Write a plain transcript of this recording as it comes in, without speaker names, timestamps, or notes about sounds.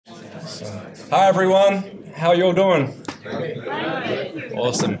Awesome. Hi everyone, how you all doing?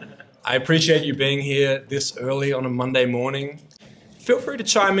 Awesome. I appreciate you being here this early on a Monday morning. Feel free to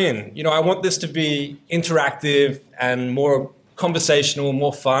chime in. You know, I want this to be interactive and more conversational,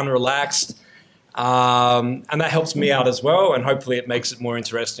 more fun, relaxed. And that helps me out as well, and hopefully it makes it more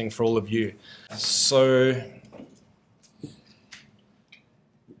interesting for all of you. So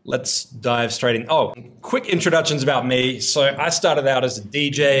let's dive straight in. Oh, quick introductions about me. So I started out as a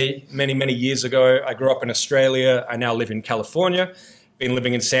DJ many years ago. I grew up in Australia. I now live in California. Been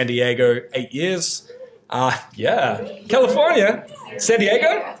living in San Diego 8 years. Yeah, California, San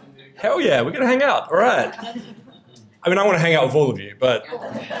Diego? Hell yeah, we're gonna hang out, all right. I mean, I wanna hang out with all of you, but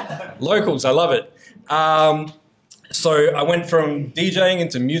locals, I love it. So I went from DJing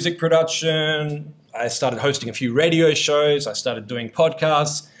into music production. I started hosting a few radio shows. I started doing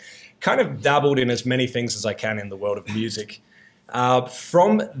podcasts, kind of dabbled in as many things as I can in the world of music.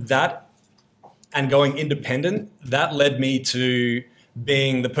 From that and going independent, that led me to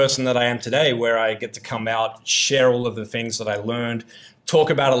being the person that I am today, where I get to come out, share all of the things that I learned, talk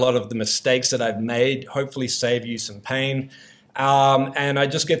about a lot of the mistakes that I've made, hopefully save you some pain. And I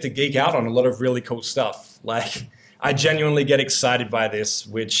just get to geek out on a lot of really cool stuff. Like, I genuinely get excited by this,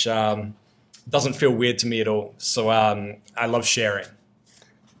 which doesn't feel weird to me at all. So I love sharing.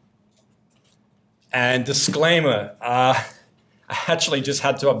 And disclaimer, I actually just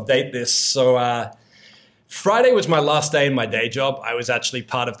had to update this. So Friday was my last day in my day job. I was actually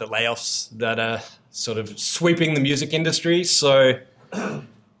part of the layoffs that are sort of sweeping the music industry. So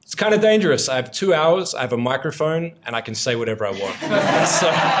it's kind of dangerous. I have 2 hours, I have a microphone, and I can say whatever I want. So,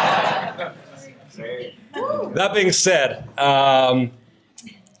 that being said,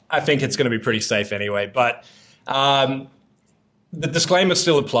 I think it's going to be pretty safe anyway. But the disclaimer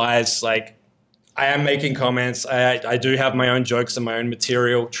still applies. Like, I am making comments. I do have my own jokes and my own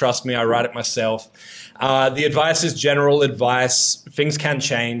material. Trust me, I write it myself. The advice is general advice. Things can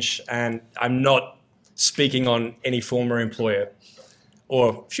change, and I'm not speaking on any former employer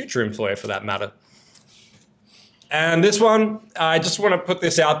or future employer for that matter. And this one, I just want to put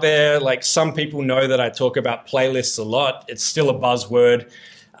this out there. Like, some people know that I talk about playlists a lot. It's still a buzzword.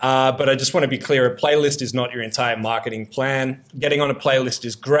 But I just want to be clear, a playlist is not your entire marketing plan. Getting on a playlist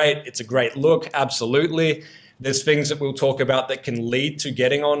is great. It's a great look, absolutely. There's things that we'll talk about that can lead to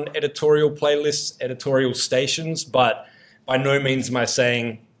getting on editorial playlists, editorial stations, but by no means am I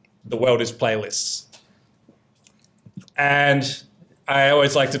saying the world is playlists. And I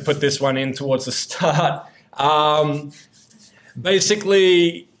always like to put this one in towards the start.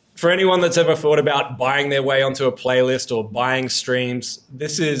 Basically, for anyone that's ever thought about buying their way onto a playlist or buying streams,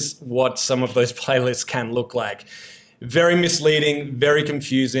 this is what some of those playlists can look like. Very misleading, very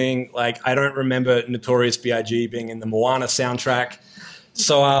confusing. Like, I don't remember Notorious B.I.G. being in the Moana soundtrack.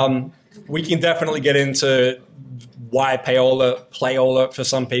 So we can definitely get into why payola for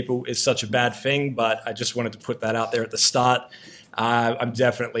some people is such a bad thing, but I just wanted to put that out there at the start. I'm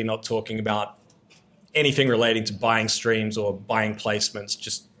definitely not talking about anything relating to buying streams or buying placements.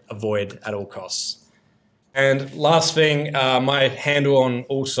 Just avoid at all costs. And last thing, my handle on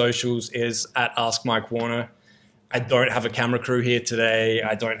all socials is @AskMikeWarner. I don't have a camera crew here today.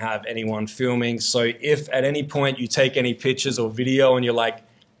 I don't have anyone filming. So if at any point you take any pictures or video and you're like,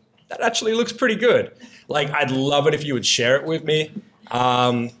 that actually looks pretty good, like, I'd love it if you would share it with me.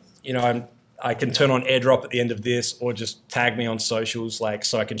 You know, I can turn on AirDrop at the end of this, or just tag me on socials, like,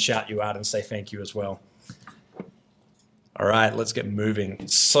 so I can shout you out and say thank you as well. All right, let's get moving.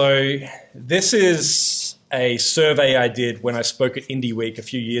 So this is a survey I did when I spoke at Indie Week a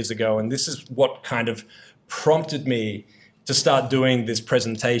few years ago, and this is what kind of prompted me to start doing this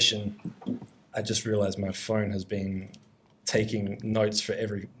presentation. I just realized my phone has been taking notes for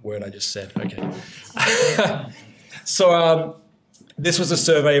every word I just said. Okay. So this was a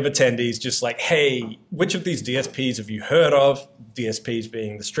survey of attendees, just like, hey, which of these DSPs have you heard of? DSPs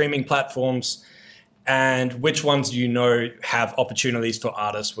being the streaming platforms. And which ones do you know have opportunities for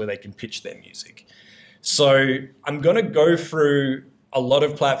artists where they can pitch their music? So I'm going to go through a lot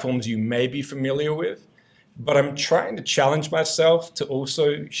of platforms you may be familiar with, but I'm trying to challenge myself to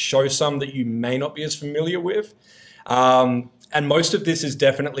also show some that you may not be as familiar with. And most of this is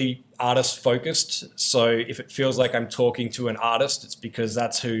definitely artist focused. So if it feels like I'm talking to an artist, it's because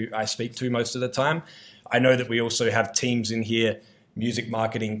that's who I speak to most of the time. I know that we also have teams in here, music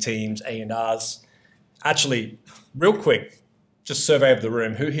marketing teams, A&Rs. Actually, real quick, just survey of the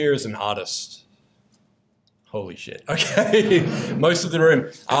room. Who here is an artist? Holy shit. Okay, most of the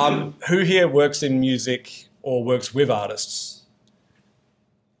room. Who here works in music or works with artists?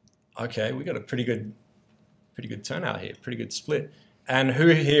 Okay, we got a pretty good turnout here, pretty good split. And who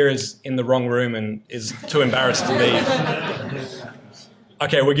here is in the wrong room and is too embarrassed to leave?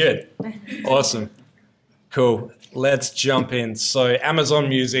 Okay, we're good. Awesome. Cool. Let's jump in. So Amazon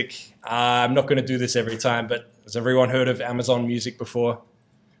Music. I'm not going to do this every time, but has everyone heard of Amazon Music before?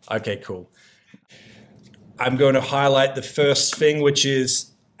 Okay, cool. I'm going to highlight the first thing, which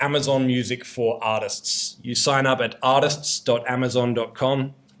is Amazon Music for artists. You sign up at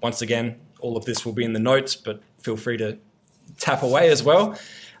artists.amazon.com. Once again, all of this will be in the notes, but feel free to tap away as well.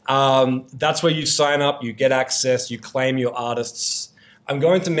 That's where you sign up, you get access, you claim your artists. I'm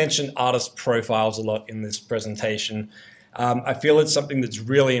going to mention artist profiles a lot in this presentation. I feel it's something that's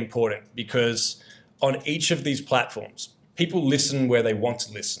really important because on each of these platforms, people listen where they want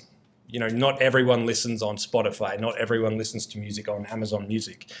to listen. You know, not everyone listens on Spotify, not everyone listens to music on Amazon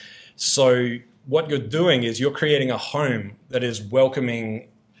Music. So what you're doing is you're creating a home that is welcoming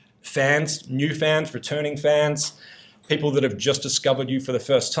fans, new fans, returning fans, people that have just discovered you for the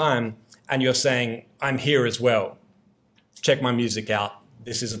first time, and you're saying, I'm here as well. Check my music out.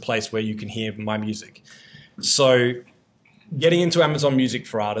 This is a place where you can hear my music. So getting into Amazon Music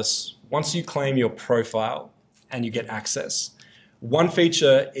for artists, once you claim your profile and you get access, one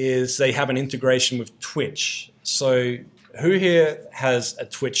feature is they have an integration with Twitch. So who here has a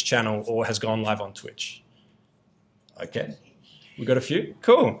Twitch channel or has gone live on Twitch? Okay, we got a few?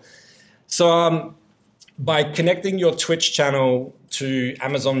 Cool. So by connecting your Twitch channel to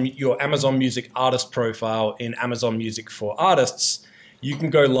your Amazon Music artist profile in Amazon Music for artists, you can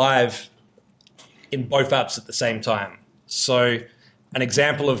go live in both apps at the same time. So an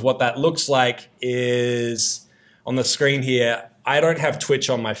example of what that looks like is on the screen here. I don't have Twitch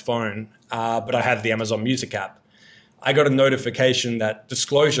on my phone, but I have the Amazon Music app. I got a notification that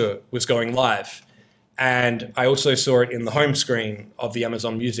Disclosure was going live. And I also saw it in the home screen of the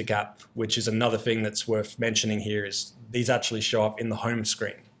Amazon Music app, which is another thing that's worth mentioning here is these actually show up in the home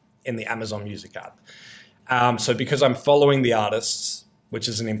screen in the Amazon Music app. So because I'm following the artists, which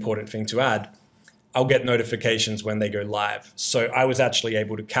is an important thing to add, I'll get notifications when they go live. So I was actually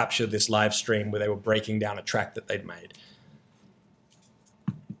able to capture this live stream where they were breaking down a track that they'd made.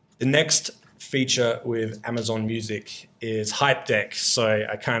 The next feature with Amazon Music is Hype Deck. So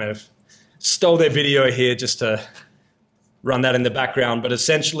I kind of stole their video here just to run that in the background. But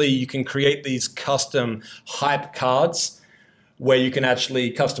essentially, you can create these custom hype cards where you can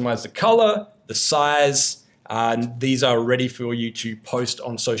actually customize the color, the size, and these are ready for you to post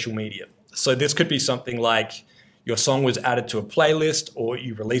on social media. So this could be something like your song was added to a playlist, or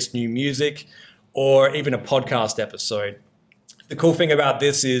you released new music, or even a podcast episode. The cool thing about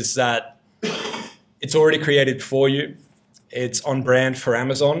this is that it's already created for you. It's on brand for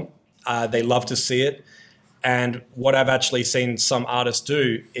Amazon. They love to see it. And what I've actually seen some artists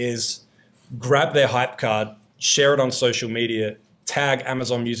do is grab their hype card, share it on social media, tag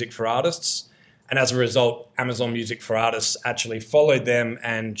Amazon Music for Artists. And as a result, Amazon Music for Artists actually followed them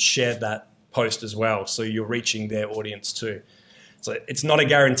and shared that post as well. So you're reaching their audience too. So it's not a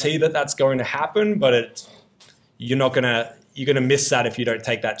guarantee that that's going to happen, but you're going to miss that if you don't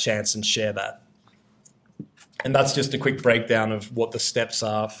take that chance and share that. And that's just a quick breakdown of what the steps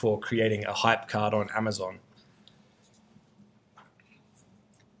are for creating a hype card on Amazon.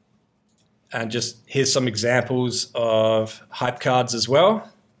 And just here's some examples of hype cards as well,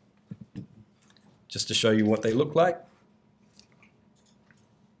 just to show you what they look like.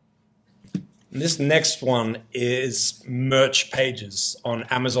 And this next one is merch pages on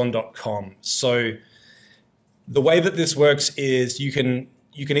Amazon.com. So the way that this works is you can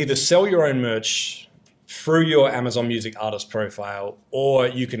either sell your own merch through your Amazon Music artist profile, or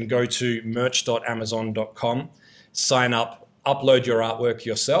you can go to merch.amazon.com, sign up, upload your artwork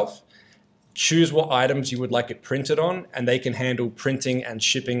yourself, choose what items you would like it printed on, and they can handle printing and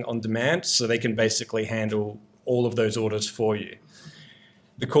shipping on demand. So they can basically handle all of those orders for you.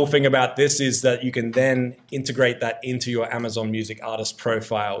 The cool thing about this is that you can then integrate that into your Amazon Music artist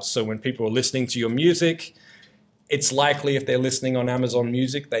profile. So when people are listening to your music, it's likely if they're listening on Amazon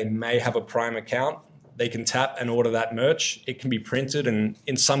Music, they may have a Prime account. They can tap and order that merch. It can be printed, and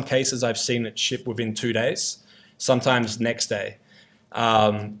in some cases, I've seen it ship within 2 days, sometimes next day.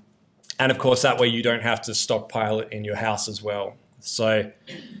 And of course, that way you don't have to stockpile it in your house as well. So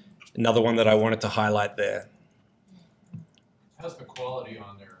another one that I wanted to highlight there. How's the quality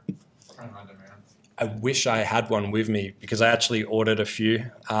on their print on demand? I wish I had one with me because I actually ordered a few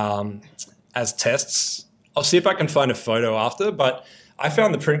as tests. I'll see if I can find a photo after, but I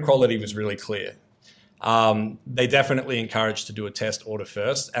found the print quality was really clear. They definitely encourage to do a test order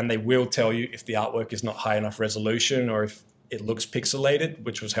first, and they will tell you if the artwork is not high enough resolution or if it looks pixelated,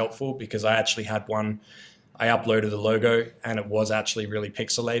 which was helpful because I actually had one I uploaded the logo and it was actually really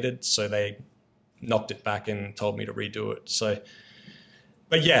pixelated, so they knocked it back and told me to redo it. So,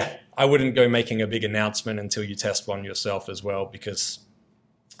 but yeah, I wouldn't go making a big announcement until you test one yourself as well, because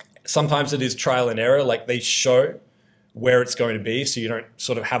sometimes it is trial and error. Like, they show where it's going to be, so you don't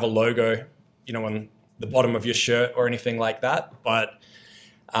sort of have a logo, you know, on the bottom of your shirt or anything like that. But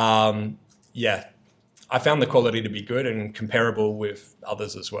yeah, I found the quality to be good and comparable with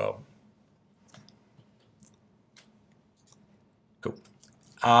others as well. Cool.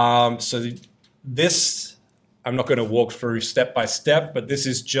 So this, I'm not going to walk through step by step, but this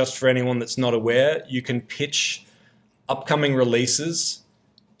is just for anyone that's not aware. You can pitch upcoming releases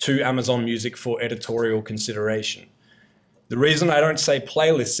to Amazon Music for editorial consideration. The reason I don't say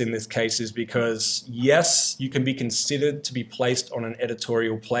playlists in this case is because, yes, you can be considered to be placed on an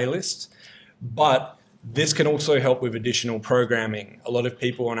editorial playlist, but this can also help with additional programming. A lot of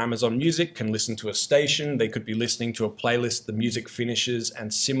people on Amazon Music can listen to a station. They could be listening to a playlist, the music finishes,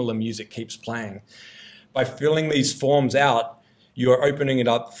 and similar music keeps playing. By filling these forms out, you are opening it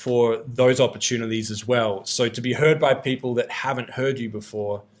up for those opportunities as well. So to be heard by people that haven't heard you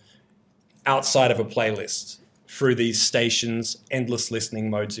before outside of a playlist through these stations, endless listening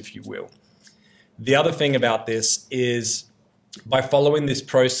modes, if you will. The other thing about this is, by following this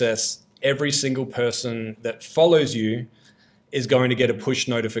process, every single person that follows you is going to get a push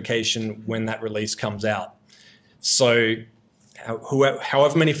notification when that release comes out. So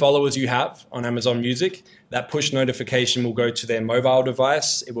however many followers you have on Amazon Music, that push notification will go to their mobile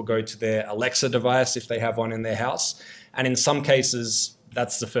device. It will go to their Alexa device if they have one in their house. And in some cases,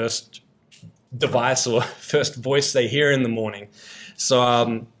 that's the first device or first voice they hear in the morning.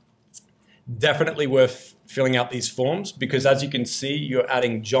 So definitely worth filling out these forms, because as you can see, you're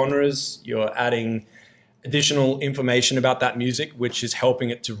adding genres, you're adding additional information about that music, which is helping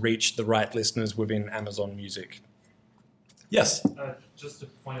it to reach the right listeners within Amazon Music. Yes? Just a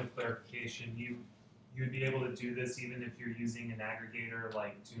point of clarification, you'd be able to do this even if you're using an aggregator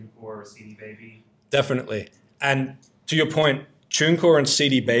like TuneCore or CD Baby? Definitely. And to your point, TuneCore and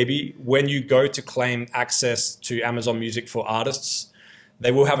CD Baby, when you go to claim access to Amazon Music for artists,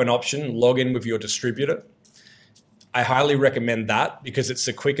 they will have an option, log in with your distributor. I highly recommend that, because it's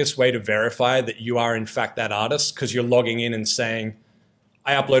the quickest way to verify that you are in fact that artist, because you're logging in and saying,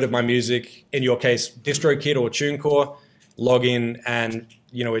 I uploaded my music, in your case, DistroKid or TuneCore, log in, and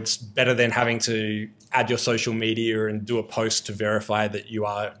you know, it's better than having to add your social media and do a post to verify that you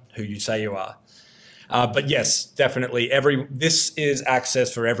are who you say you are. But yes, definitely, this is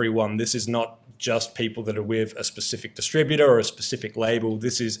access for everyone. This is not just people that are with a specific distributor or a specific label.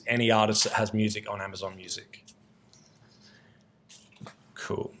 This is any artist that has music on Amazon Music.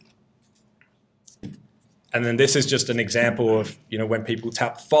 Cool. And then this is just an example of, you know, when people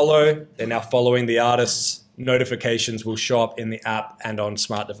tap follow, they're now following the artists. Notifications will show up in the app and on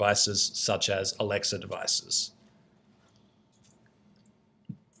smart devices such as Alexa devices.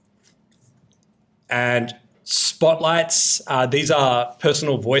 And spotlights, these are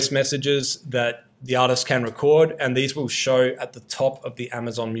personal voice messages that the artist can record, and these will show at the top of the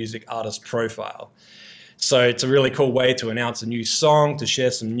Amazon Music artist profile. So it's a really cool way to announce a new song, to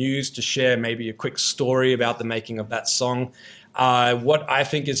share some news, to share maybe a quick story about the making of that song. What I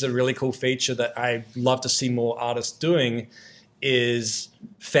think is a really cool feature that I'd love to see more artists doing is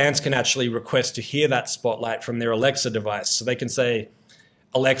fans can actually request to hear that spotlight from their Alexa device. So they can say,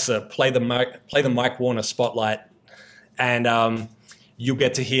 Alexa, play the Mike Warner spotlight, and you'll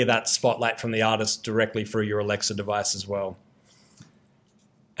get to hear that spotlight from the artist directly through your Alexa device as well.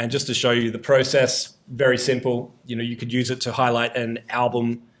 And just to show you the process, very simple. You know, you could use it to highlight an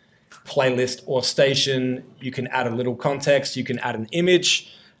album, playlist, or station. You can add a little context, you can add an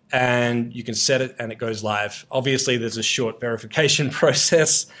image, and you can set it and it goes live. Obviously, there's a short verification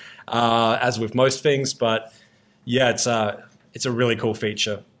process, as with most things, but yeah, it's a really cool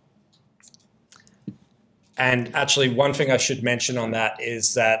feature. And actually, one thing I should mention on that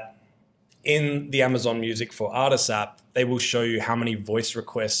is that in the Amazon Music for Artists app, they will show you how many voice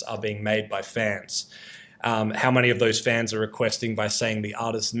requests are being made by fans. How many of those fans are requesting by saying the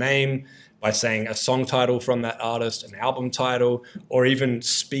artist's name, by saying a song title from that artist, an album title, or even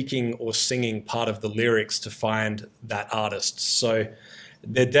speaking or singing part of the lyrics to find that artist. So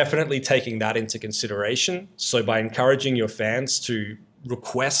they're definitely taking that into consideration. So by encouraging your fans to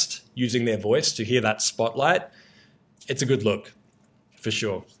request using their voice to hear that spotlight, it's a good look, for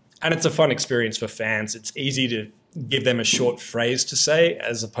sure. And it's a fun experience for fans. It's easy to give them a short phrase to say,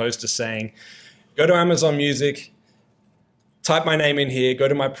 as opposed to saying, go to Amazon Music, type my name in here, go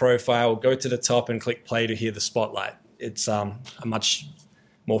to my profile, go to the top and click play to hear the spotlight. It's a much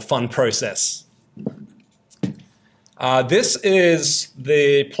more fun process. This is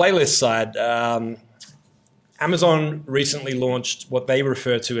the playlist side. Amazon recently launched what they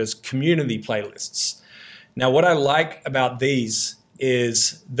refer to as community playlists. Now, what I like about these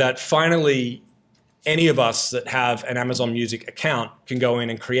is that finally any of us that have an Amazon Music account can go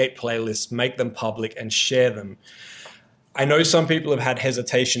in and create playlists, make them public, and share them. I know some people have had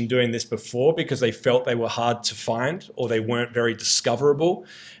hesitation doing this before because they felt they were hard to find or they weren't very discoverable.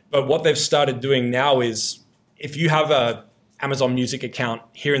 But what they've started doing now is if you have an Amazon Music account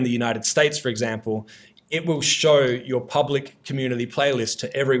here in the United States, for example, it will show your public community playlist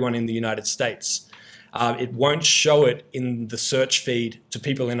to everyone in the United States. It won't show it in the search feed to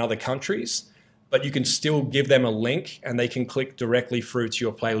people in other countries, but you can still give them a link and they can click directly through to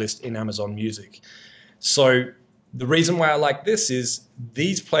your playlist in Amazon Music. So the reason why I like this is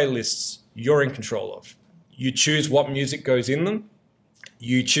these playlists you're in control of. You choose what music goes in them.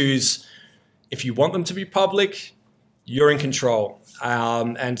 You choose if you want them to be public, you're in control.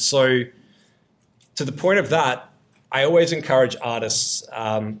 And so to the point of that, I always encourage artists,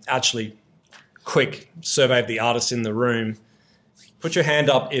 actually, quick survey of the artists in the room. Put your hand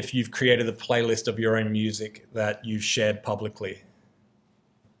up if you've created a playlist of your own music that you've shared publicly.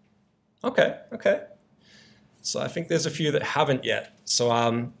 Okay. So I think there's a few that haven't yet.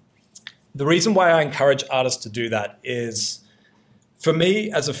 So the reason why I encourage artists to do that is, for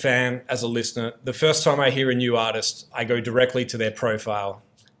me as a fan, as a listener, the first time I hear a new artist, I go directly to their profile.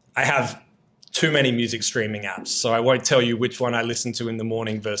 I have too many music streaming apps, so I won't tell you which one I listen to in the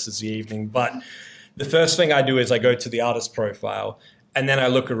morning versus the evening. But the first thing I do is I go to the artist profile and then I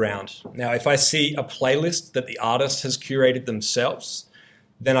look around. Now, if I see a playlist that the artist has curated themselves,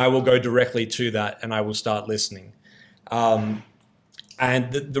 then I will go directly to that and I will start listening.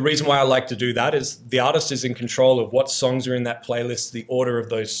 And the reason why I like to do that is the artist is in control of what songs are in that playlist, the order of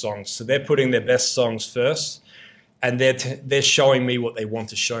those songs. So they're putting their best songs first and they're showing me what they want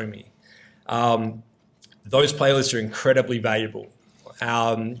to show me. Those playlists are incredibly valuable.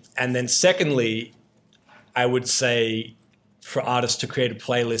 And then secondly, I would say for artists to create a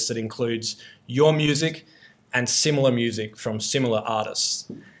playlist that includes your music and similar music from similar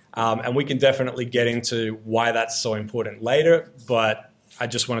artists. And we can definitely get into why that's so important later, but I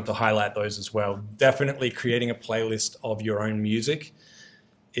just wanted to highlight those as well. Definitely creating a playlist of your own music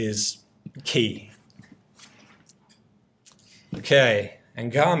is key. Okay,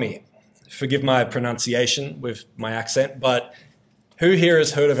 Angami. Forgive my pronunciation with my accent, but who here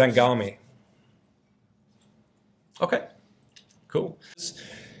has heard of Angami? Okay, cool.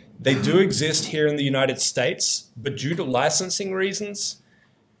 They do exist here in the United States, but due to licensing reasons,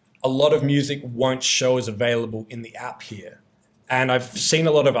 a lot of music won't show as available in the app here. And I've seen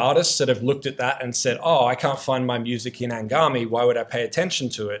a lot of artists that have looked at that and said, oh, I can't find my music in Angami, why would I pay attention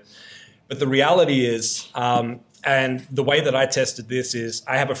to it? But the reality is, and the way that I tested this is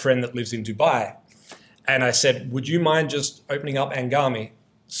I have a friend that lives in Dubai. And I said, would you mind just opening up Angami,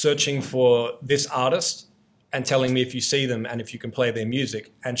 searching for this artist and telling me if you see them and if you can play their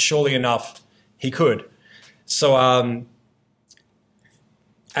music? And surely enough, he could. So, and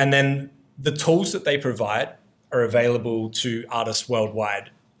then the tools that they provide are available to artists worldwide.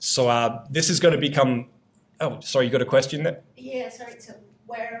 So this is going to become, oh, sorry, you got a question there? Yeah, sorry. So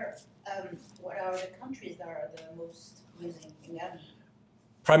where, what are the countries that are the most using Angami?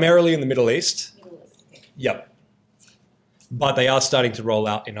 Primarily in the Middle East. Middle East, okay. Yep. But they are starting to roll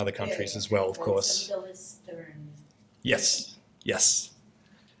out in other countries as well, of course. Middle Eastern. Yes, yes.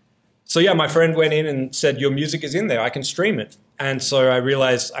 So yeah, my friend went in and said, your music is in there, I can stream it. And so I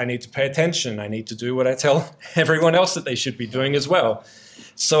realized I need to pay attention. I need to do what I tell everyone else that they should be doing as well.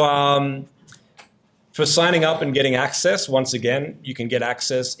 So for signing up and getting access, once again, you can get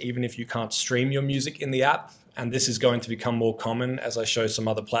access even if you can't stream your music in the app. And this is going to become more common as I show some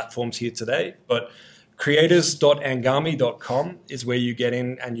other platforms here today. But creators.angami.com is where you get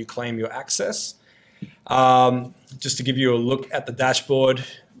in and you claim your access. Just to give you a look at the dashboard,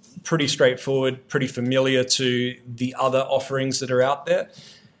 pretty straightforward, pretty familiar to the other offerings that are out there.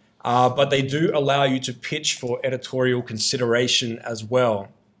 But they do allow you to pitch for editorial consideration as well.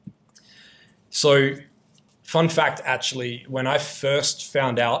 So, fun fact actually, when I first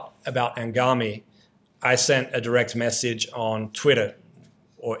found out about Angami, I sent a direct message on Twitter,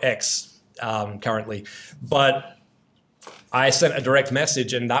 or X currently, but I sent a direct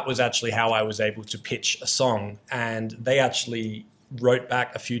message and that was actually how I was able to pitch a song. And they actually wrote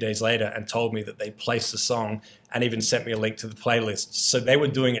back a few days later and told me that they placed the song and even sent me a link to the playlist. So they were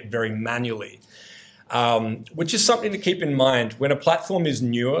doing it very manually, which is something to keep in mind. When a platform is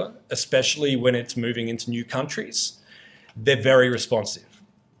newer, especially when it's moving into new countries, they're very responsive.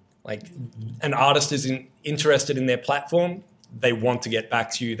 Like an artist interested in their platform, they want to get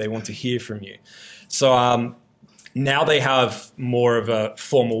back to you, they want to hear from you. So now they have more of a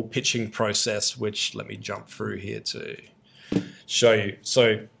formal pitching process, which let me jump through here to show you.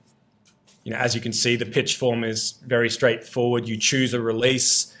 So, as you can see, the pitch form is very straightforward. You choose a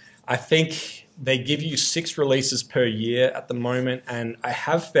release. I think they give you 6 releases per year at the moment, and I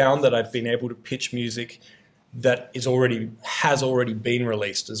have found that I've been able to pitch music that has already been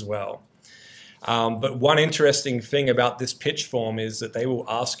released as well. But one interesting thing about this pitch form is that they will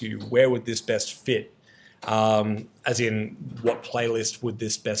ask you, where would this best fit? As in, what playlist would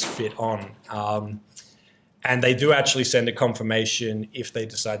this best fit on? And they do actually send a confirmation if they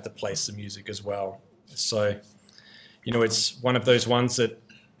decide to place the music as well. So, it's one of those ones that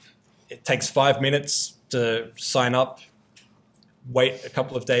it takes 5 minutes to sign up, wait a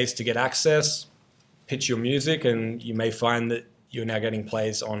couple of days to get access, pitch your music, and you may find that you're now getting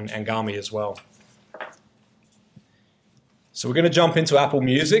plays on Angami as well. So we're going to jump into Apple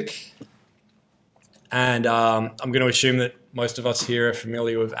Music. And I'm going to assume that most of us here are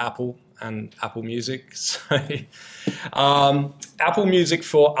familiar with Apple and Apple Music. So, Apple Music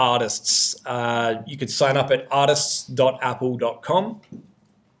for artists. You could sign up at artists.apple.com.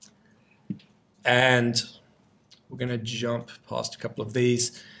 And we're going to jump past a couple of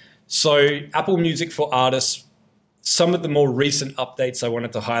these. So, Apple Music for artists, some of the more recent updates I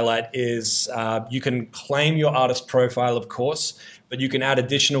wanted to highlight is you can claim your artist profile, of course, but you can add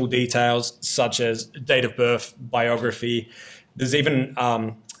additional details such as date of birth, biography. There's even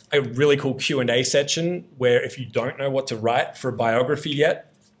a really cool Q&A section where if you don't know what to write for a biography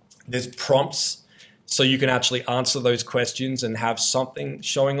yet, there's prompts so you can actually answer those questions and have something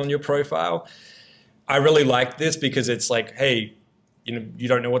showing on your profile. I really like this because it's like, hey, you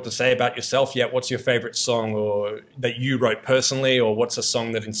don't know what to say about yourself yet. What's your favorite song or that you wrote personally, or what's a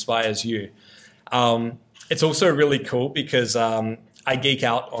song that inspires you? It's also really cool because I geek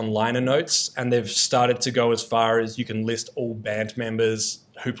out on liner notes, and they've started to go as far as you can list all band members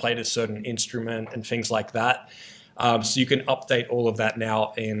who played a certain instrument and things like that. So you can update all of that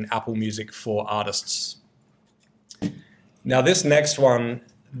now in Apple Music for artists. Now this next one,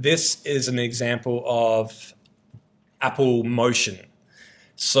 this is an example of Apple Motion.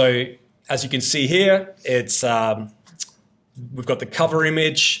 So as you can see here, it's we've got the cover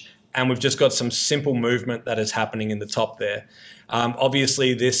image, and we've just got some simple movement that is happening in the top there.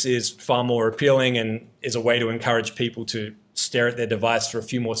 Obviously, this is far more appealing and is a way to encourage people to stare at their device for a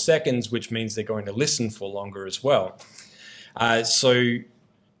few more seconds, which means they're going to listen for longer as well. So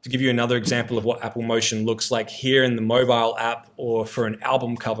to give you another example of what Apple Motion looks like here in the mobile app or for an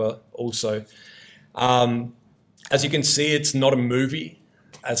album cover also, as you can see, it's not a movie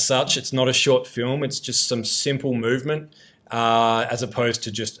as such. It's not a short film. It's just some simple movement as opposed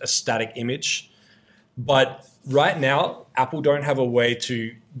to just a static image. But right now, Apple don't have a way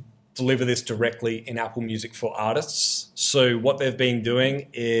to deliver this directly in Apple Music for artists. So what they've been doing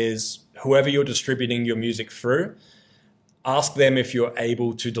is whoever you're distributing your music through, ask them if you're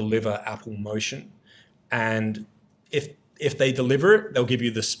able to deliver Apple Motion. And if they deliver it, they'll give you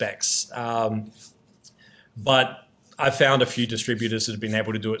the specs. But I've found a few distributors that have been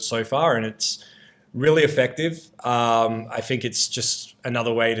able to do it so far, and it's really effective. I think it's just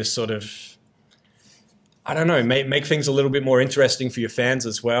another way to sort of, I don't know, make things a little bit more interesting for your fans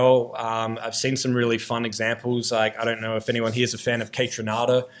as well. I've seen some really fun examples. Like, I don't know if anyone here is a fan of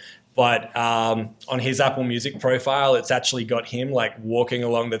Keynote, but on his Apple Music profile, it's actually got him like walking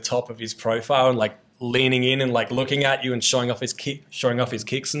along the top of his profile and like leaning in and like looking at you and showing off his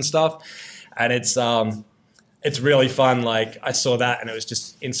kicks and stuff. And it's really fun. Like, I saw that and it was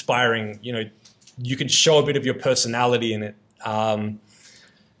just inspiring. You know, you can show a bit of your personality in it.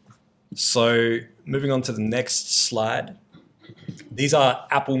 So moving on to the next slide. These are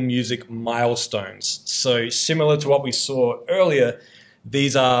Apple Music milestones. So similar to what we saw earlier,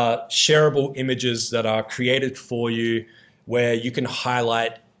 these are shareable images that are created for you where you can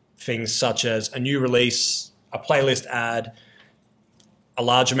highlight things such as a new release, a playlist ad, a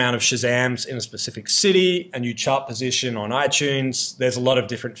large amount of Shazams in a specific city, a new chart position on iTunes. There's a lot of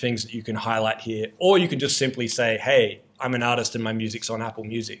different things that you can highlight here. Or you can just simply say, hey, I'm an artist and my music's on Apple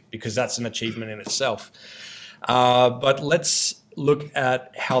Music, because that's an achievement in itself. But let's look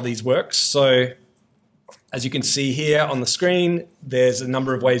at how these work. So as you can see here on the screen, there's a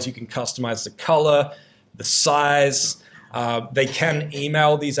number of ways you can customize the color, the size. They can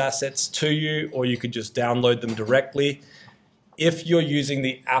email these assets to you, or you could just download them directly. If you're using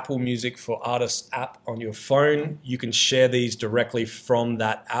the Apple Music for Artists app on your phone, you can share these directly from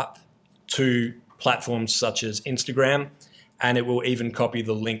that app to platforms such as Instagram, and it will even copy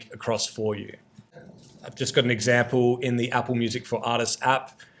the link across for you. I've just got an example in the Apple Music for Artists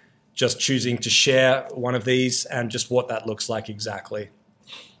app, just choosing to share one of these and just what that looks like exactly.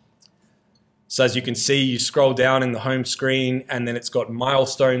 So as you can see, you scroll down in the home screen and then it's got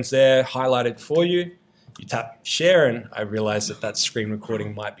milestones there highlighted for you. You tap share, and I realize that that screen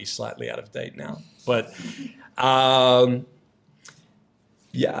recording might be slightly out of date now. But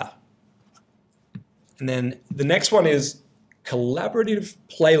yeah. And then the next one is collaborative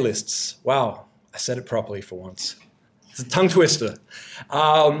playlists. Wow, I said it properly for once. It's a tongue twister.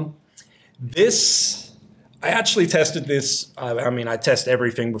 I actually tested this. I mean, I test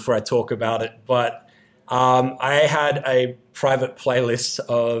everything before I talk about it, but I had a private playlist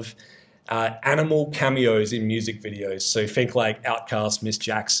of animal cameos in music videos. So think like Outkast, Miss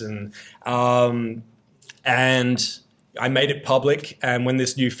Jackson. And I made it public. And when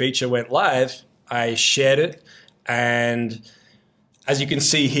this new feature went live, I shared it. And as you can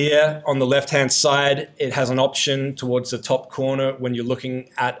see here on the left-hand side, it has an option towards the top corner when you're looking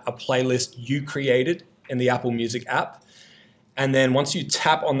at a playlist you created in the Apple Music app. And then once you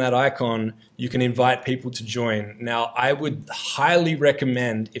tap on that icon, you can invite people to join. Now, I would highly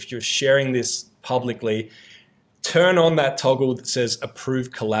recommend, if you're sharing this publicly, turn on that toggle that says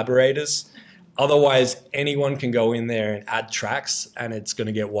approve collaborators. Otherwise, anyone can go in there and add tracks, and it's going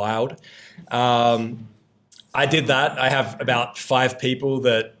to get wild. I did that. I have about 5 people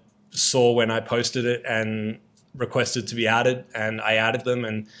that saw when I posted it and requested to be added, and I added them,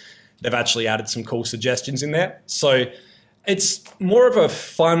 and they've actually added some cool suggestions in there. So it's more of a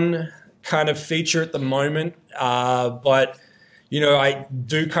fun kind of feature at the moment, but you know, I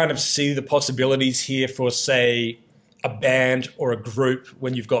do kind of see the possibilities here for, say, a band or a group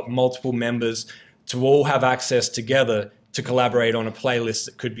when you've got multiple members to all have access together to collaborate on a playlist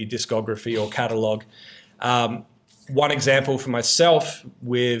that could be discography or catalog. One example for myself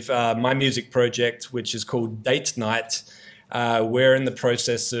with my music project, which is called Date Night, we're in the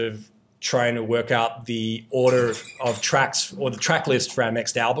process of trying to work out the order of tracks or the track list for our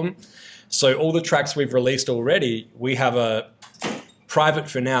next album. So all the tracks we've released already, we have a private,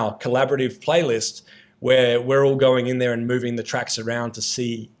 for now, collaborative playlist where we're all going in there and moving the tracks around to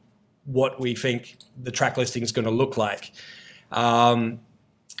see what we think the track listing is going to look like.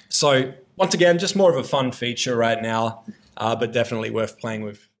 So once again, just more of a fun feature right now, but definitely worth playing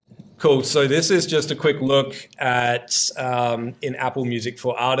with. Cool, so this is just a quick look at in Apple Music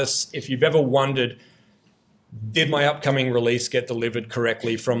for Artists. If you've ever wondered, did my upcoming release get delivered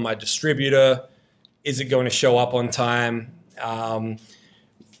correctly from my distributor? Is it going to show up on time? I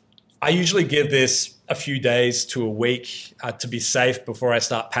usually give this a few days to a week to be safe before I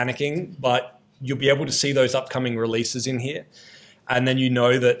start panicking, but you'll be able to see those upcoming releases in here. And then you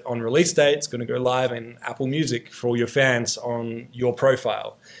know that on release day, it's going to go live in Apple Music for all your fans on your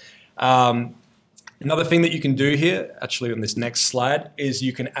profile. Another thing that you can do here, actually on this next slide, is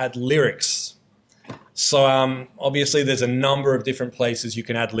you can add lyrics. So obviously there's a number of different places you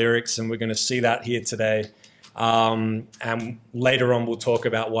can add lyrics, and we're going to see that here today. And later on we'll talk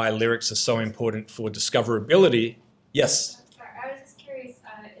about why lyrics are so important for discoverability. Yes? Sorry, I was just curious,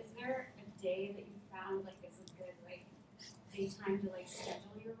 is there a day that you found like is a good time to schedule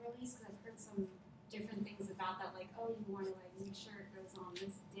your release? Because I've heard some different things about that, like, oh, you want to make sure it goes on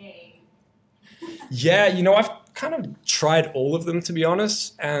this day. Yeah, you know, I've kind of tried all of them, to be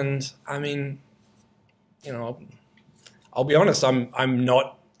honest. And I mean, you know, I'll be honest, I'm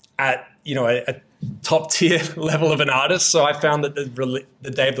not at, you know, a top tier level of an artist. So I found that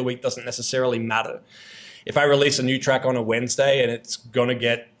the day of the week doesn't necessarily matter. If I release a new track on a Wednesday and it's going to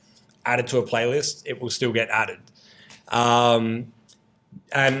get added to a playlist, it will still get added. And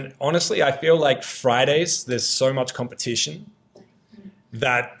honestly, I feel like Fridays, there's so much competition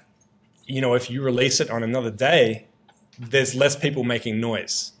that, you know, if you release it on another day, there's less people making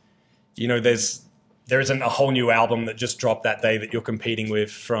noise. You know, there isn't a whole new album that just dropped that day that you're competing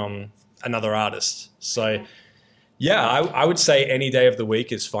with from another artist. So yeah, I would say any day of the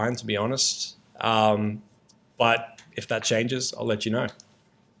week is fine, to be honest. But if that changes, I'll let you know.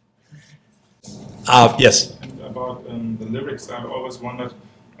 Yes? And about the lyrics, I've always wondered,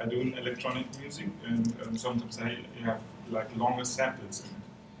 I do electronic music, and sometimes you have like longer samples in it.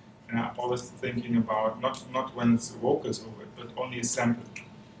 And I'm always thinking about, not when it's vocals over it, but only a sample.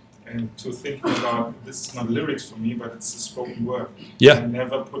 And to think about, this is not lyrics for me, but it's a spoken word. Yeah. I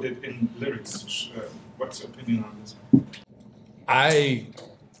never put it in lyrics. What's your opinion on this?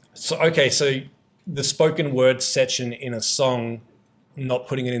 So the spoken word section in a song, not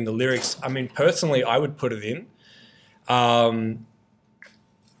putting it in the lyrics, I mean, personally, I would put it in. And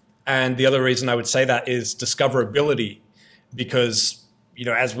the other reason I would say that is discoverability, because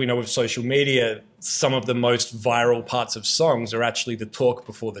as we know with social media, some of the most viral parts of songs are actually the talk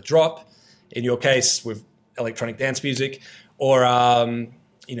before the drop. In your case, with electronic dance music, or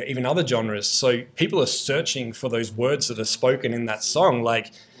even other genres. So people are searching for those words that are spoken in that song.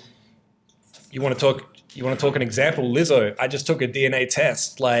 Like, you want to talk an example, Lizzo. I just took a DNA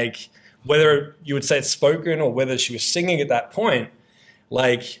test. Like, whether you would say it's spoken or whether she was singing at that point,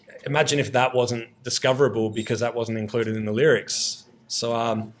 like, imagine if that wasn't discoverable because that wasn't included in the lyrics.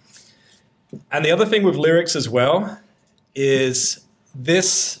 So, and the other thing with lyrics as well is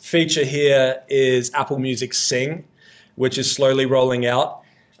this feature here is Apple Music Sing, which is slowly rolling out.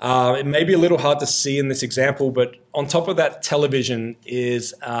 It may be a little hard to see in this example, but on top of that television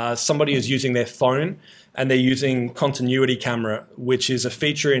is somebody is using their phone, and they're using continuity camera, which is a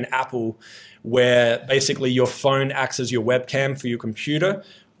feature in Apple where basically your phone acts as your webcam for your computer,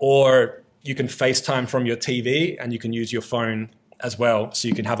 or you can FaceTime from your TV and you can use your phone as well. So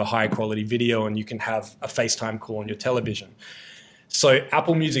you can have a high quality video and you can have a FaceTime call on your television. So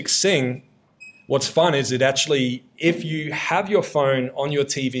Apple Music Sing, what's fun is it actually, if you have your phone on your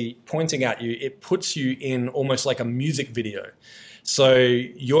TV pointing at you, it puts you in almost like a music video. So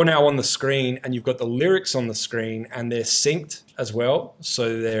you're now on the screen and you've got the lyrics on the screen and they're synced as well.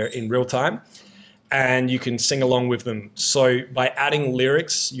 So they're in real time and you can sing along with them. So by adding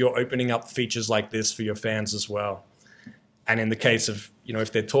lyrics, you're opening up features like this for your fans as well. And in the case of,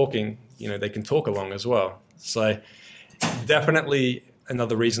 if they're talking, they can talk along as well. So definitely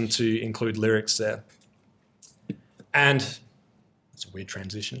another reason to include lyrics there. And it's a weird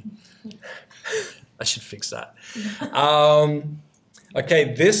transition. I should fix that.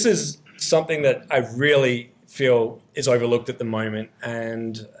 Okay, this is something that I really feel is overlooked at the moment.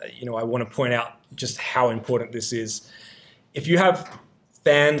 And, I want to point out just how important this is. If you have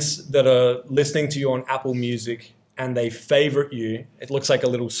fans that are listening to you on Apple Music and they favorite you, it looks like a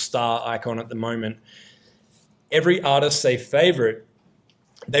little star icon at the moment. Every artist they favorite,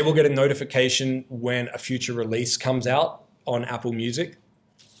 they will get a notification when a future release comes out on Apple Music,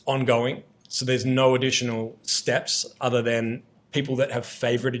 ongoing. So there's no additional steps other than people that have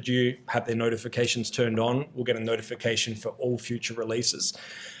favorited you, have their notifications turned on, will get a notification for all future releases.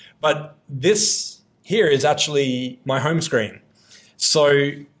 But this here is actually my home screen.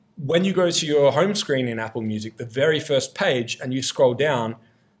 So when you go to your home screen in Apple Music, the very first page, and you scroll down,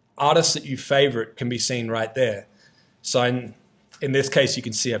 artists that you favorite can be seen right there. So in this case, you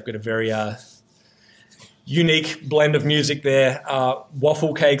can see I've got a very unique blend of music there.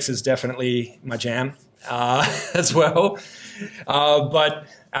 Waffle Cakes is definitely my jam as well. But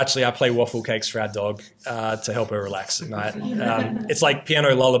actually, I play Waffle Cakes for our dog to help her relax at night. It's like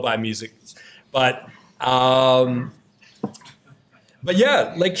piano lullaby music. But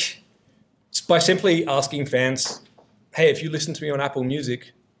yeah, like by simply asking fans, hey, if you listen to me on Apple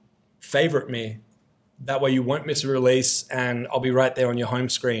Music, favorite me. That way you won't miss a release and I'll be right there on your home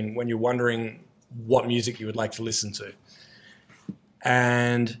screen when you're wondering what music you would like to listen to.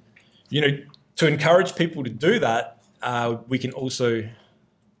 And, to encourage people to do that, we can also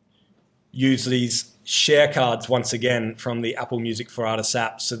use these share cards once again from the Apple Music for Artists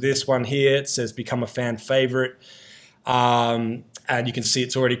app. So this one here, it says become a fan favorite. And you can see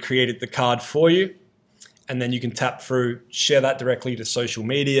it's already created the card for you. And then you can tap through, share that directly to social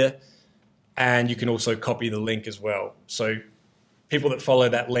media. And you can also copy the link as well. So people that follow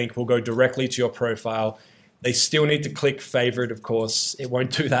that link will go directly to your profile. They still need to click favorite, of course. It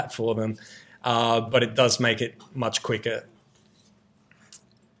won't do that for them, but it does make it much quicker.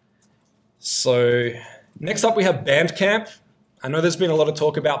 So next up we have Bandcamp. I know there's been a lot of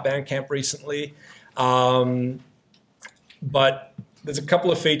talk about Bandcamp recently, but there's a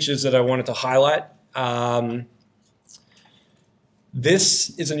couple of features that I wanted to highlight.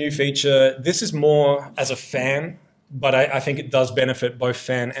 This is a new feature. This is more as a fan, but I think it does benefit both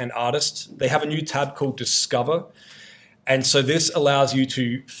fan and artist. They have a new tab called Discover. And so this allows you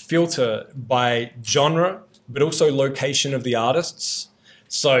to filter by genre, but also location of the artists.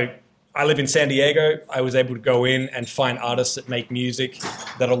 So I live in San Diego. I was able to go in and find artists that make music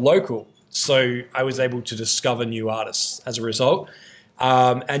that are local. So I was able to discover new artists as a result.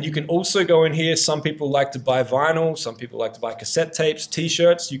 And you can also go in here. Some people like to buy vinyl. Some people like to buy cassette tapes,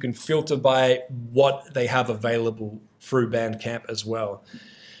 T-shirts. You can filter by what they have available through Bandcamp as well.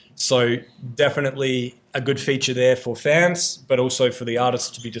 So definitely a good feature there for fans, but also for the artists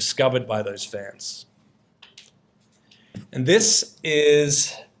to be discovered by those fans. And this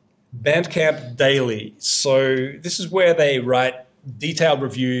is Bandcamp Daily. So this is where they write detailed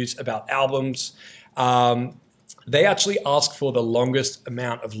reviews about albums. They actually ask for the longest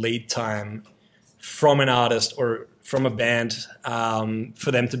amount of lead time from an artist or from a band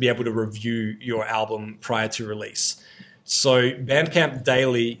for them to be able to review your album prior to release. So Bandcamp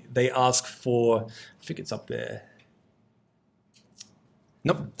Daily, they ask for, I think it's up there.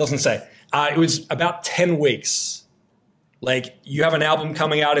 Nope, doesn't say. It was about 10 weeks. Like, you have an album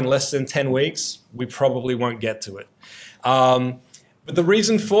coming out in less than 10 weeks, we probably won't get to it. But the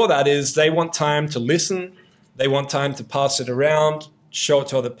reason for that is they want time to listen, they want time to pass it around, show it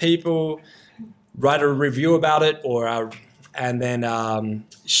to other people, write a review about it, and then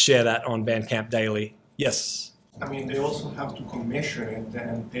share that on Bandcamp Daily. Yes? I mean, they also have to commission it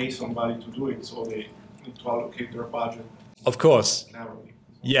and pay somebody to do it, so they need to allocate their budget. Of course. Narrowly.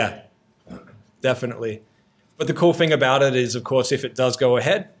 Yeah, definitely. But the cool thing about it is, of course, if it does go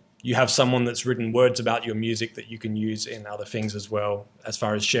ahead, you have someone that's written words about your music that you can use in other things as well, as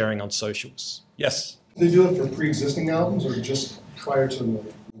far as sharing on socials. Yes? They do it for pre-existing albums or just prior to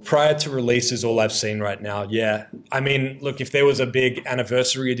the Prior to release is all I've seen right now, yeah. I mean, look, if there was a big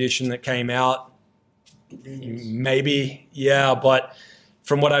anniversary edition that came out, maybe, yeah, but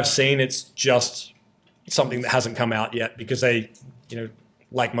from what I've seen, it's just something that hasn't come out yet because they, you know,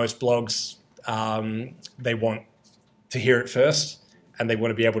 like most blogs, they want to hear it first and they want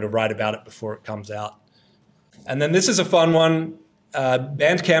to be able to write about it before it comes out. And then this is a fun one.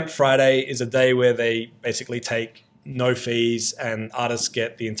 Bandcamp Friday is a day where they basically take no fees and artists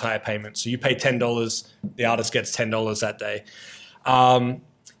get the entire payment. So you pay $10, the artist gets $10 that day.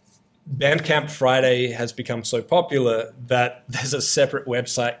 Bandcamp Friday has become so popular that there's a separate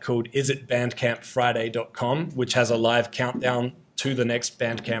website called isitbandcampfriday.com, which has a live countdown to the next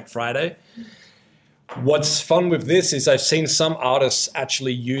Bandcamp Friday. What's fun with this is I've seen some artists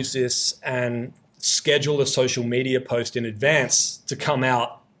actually use this and schedule a social media post in advance to come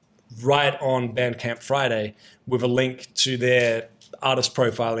out right on Bandcamp Friday with a link to their artist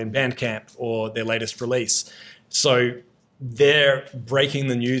profile in Bandcamp or their latest release. So they're breaking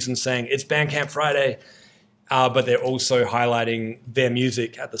the news and saying it's Bandcamp Friday, but they're also highlighting their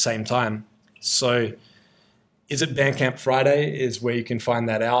music at the same time. So Is It Bandcamp Friday is where you can find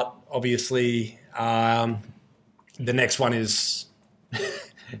that out. Obviously, the next one is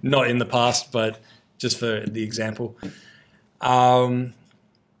not in the past, but just for the example.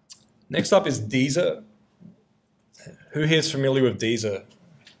 Next up is Deezer. Who here is familiar with Deezer?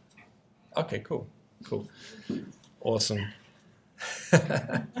 Okay, cool, cool. Awesome.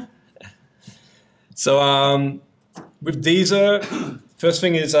 So with Deezer, first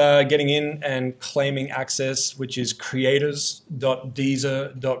thing is getting in and claiming access, which is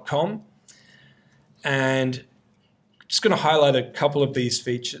creators.deezer.com. And just going to highlight a couple of these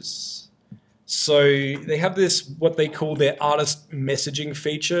features. So they have this, what they call their artist messaging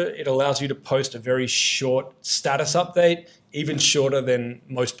feature. It allows you to post a very short status update, even shorter than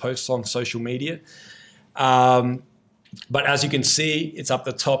most posts on social media. But as you can see, it's up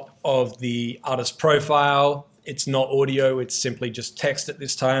the top of the artist profile. It's not audio, it's simply just text at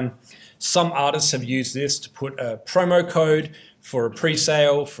this time. Some artists have used this to put a promo code for a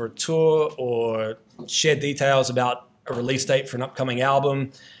pre-sale, for a tour, or share details about a release date for an upcoming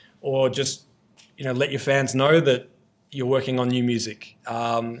album, or just, you know, let your fans know that you're working on new music.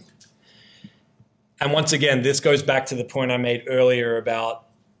 And once again, this goes back to the point I made earlier about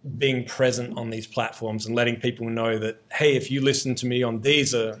being present on these platforms and letting people know that, hey, if you listen to me on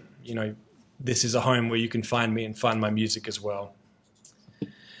Deezer, you know, this is a home where you can find me and find my music as well.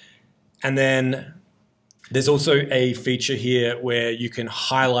 And then there's also a feature here where you can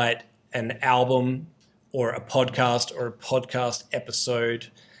highlight an album or a podcast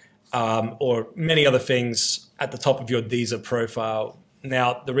episode or many other things at the top of your Deezer profile.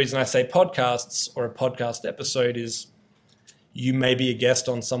 Now, the reason I say podcasts or a podcast episode is you may be a guest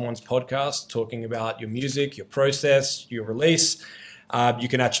on someone's podcast talking about your music, your process, your release. You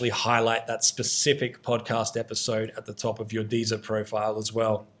can actually highlight that specific podcast episode at the top of your Deezer profile as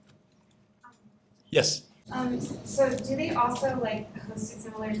well. Yes? So do they also like host it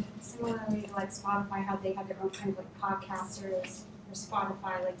similarly to like Spotify, how they have their own kind of like podcasters, or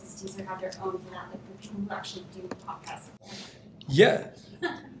Spotify, like does Deezer have their own for that, like the people who actually do podcasts? Yeah.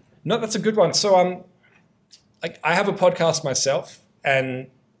 No, that's a good one. So like I have a podcast myself and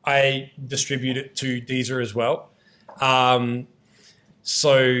I distribute it to Deezer as well.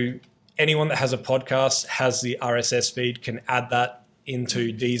 So anyone that has a podcast has the RSS feed, can add that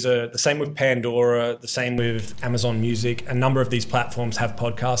into Deezer. The same with Pandora, the same with Amazon Music. A number of these platforms have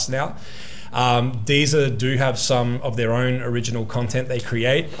podcasts now. Deezer do have some of their own original content they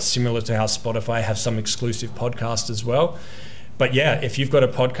create, similar to how Spotify have some exclusive podcasts as well. But yeah, if you've got a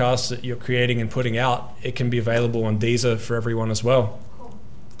podcast that you're creating and putting out, it can be available on Deezer for everyone as well.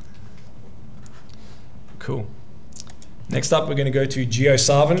 Cool. Next up, we're going to go to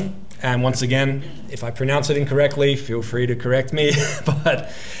GeoSarven. And once again, if I pronounce it incorrectly, feel free to correct me.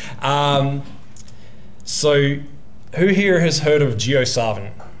 But so who here has heard of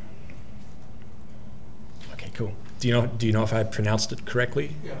GeoSarven? Okay, cool. Do you know if I pronounced it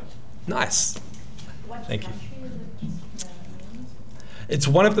correctly? Yeah. Nice. What Thank you. country is it? It's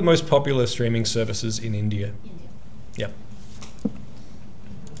one of the most popular streaming services in India. India. Yep.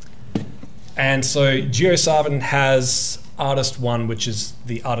 And so GeoSarven has Artist One, which is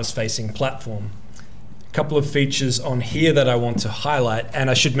the artist-facing platform. A couple of features on here that I want to highlight, and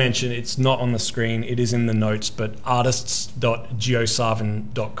I should mention it's not on the screen, it is in the notes, but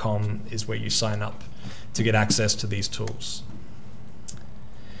artists.geosarven.com is where you sign up to get access to these tools.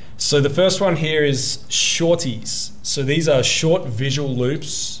 So the first one here is shorties. So these are short visual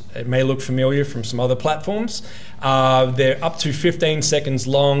loops. It may look familiar from some other platforms. They're up to 15 seconds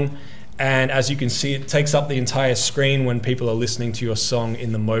long. And as you can see, it takes up the entire screen when people are listening to your song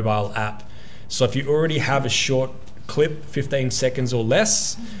in the mobile app. So if you already have a short clip, 15 seconds or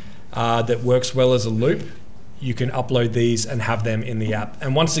less, that works well as a loop, you can upload these and have them in the app.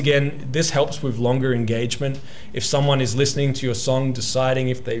 And once again, this helps with longer engagement. If someone is listening to your song, deciding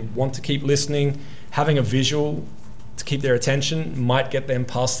if they want to keep listening, having a visual to keep their attention might get them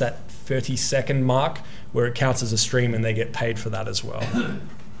past that 30-second mark where it counts as a stream and they get paid for that as well.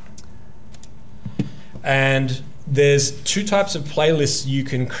 And there's two types of playlists you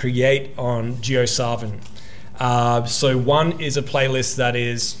can create on GeoSarven. So one is a playlist that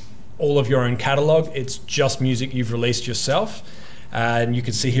is all of your own catalog. It's just music you've released yourself. And you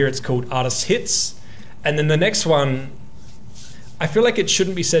can see here it's called Artist Hits. And then the next one, I feel like it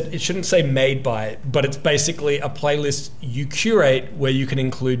shouldn't say made by, but it's basically a playlist you curate where you can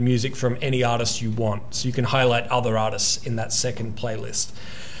include music from any artist you want. So you can highlight other artists in that second playlist.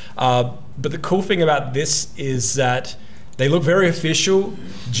 But the cool thing about this is that they look very official.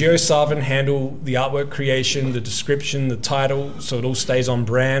 GeoSarven handle the artwork creation, the description, the title, so it all stays on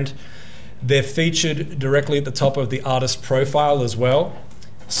brand. They're featured directly at the top of the artist profile as well.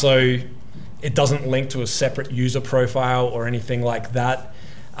 So it doesn't link to a separate user profile or anything like that.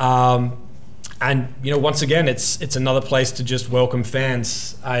 And once again, it's another place to just welcome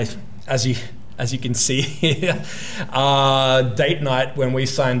fans. As you can see here, date night when we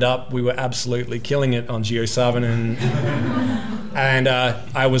signed up, we were absolutely killing it on GeoSarven, and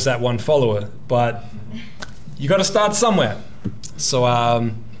I was that one follower. But you got to start somewhere.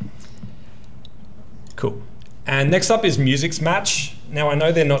 So cool. And next up is Music's Match. Now I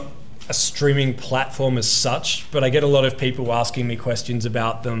know they're not a streaming platform as such, but I get a lot of people asking me questions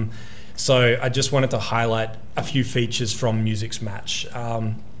about them. So I just wanted to highlight a few features from Music's Match.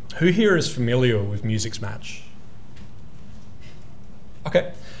 Who here is familiar with Music's Match?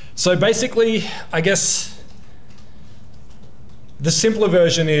 Okay, so basically, I guess the simpler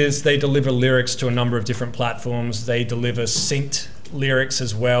version is they deliver lyrics to a number of different platforms. They deliver synced lyrics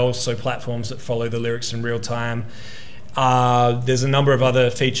as well, so platforms that follow the lyrics in real time. There's a number of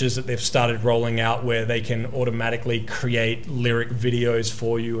other features that they've started rolling out where they can automatically create lyric videos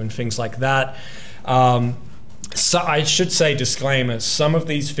for you and things like that. So I should say, disclaimer, some of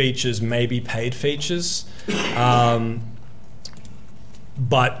these features may be paid features,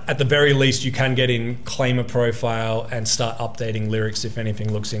 but at the very least you can get in, claim a profile and start updating lyrics if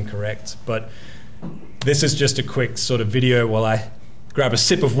anything looks incorrect. But this is just a quick sort of video while I grab a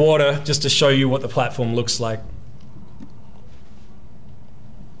sip of water just to show you what the platform looks like.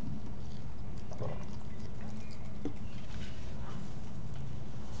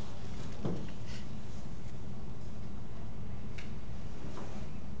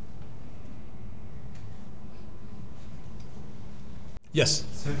 Yes.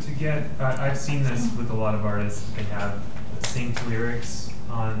 So to get, I've seen this with a lot of artists. They have synced lyrics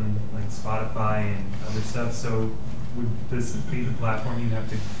on like Spotify and other stuff. So would this be the platform you have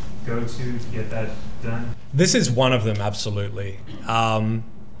to go to get that done? This is one of them, absolutely. I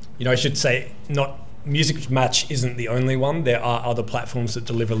should say, Music's Match isn't the only one. There are other platforms that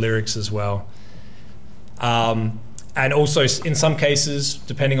deliver lyrics as well. And also, in some cases,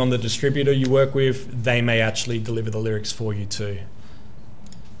 depending on the distributor you work with, they may actually deliver the lyrics for you too.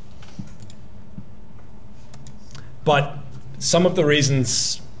 But some of the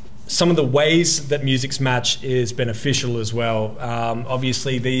ways that Music's Match is beneficial as well.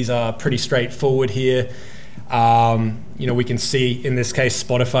 Obviously, these are pretty straightforward here. We can see in this case,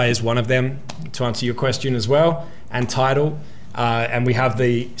 Spotify is one of them, to answer your question as well, and Tidal. And we have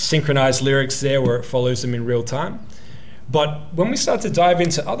the synchronized lyrics there where it follows them in real time. But when we start to dive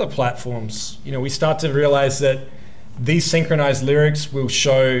into other platforms, we start to realize that these synchronized lyrics will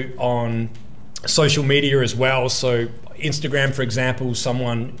show on social media as well. So Instagram, for example,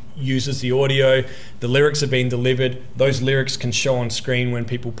 someone uses the audio, the lyrics are being delivered, those lyrics can show on screen when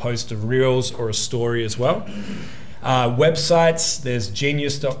people post a Reels or a story as well. Websites, there's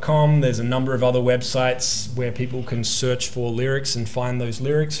genius.com, there's a number of other websites where people can search for lyrics and find those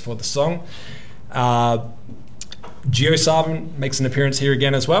lyrics for the song. GeoSavin makes an appearance here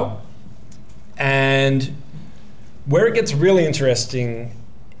again as well. And where it gets really interesting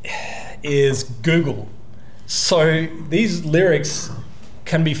is Google. So these lyrics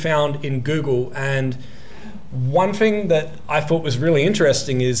can be found in Google, and one thing that I thought was really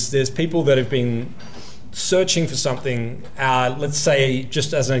interesting is there's people that have been searching for something. Let's say,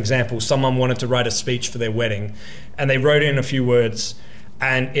 just as an example, someone wanted to write a speech for their wedding, and they wrote in a few words,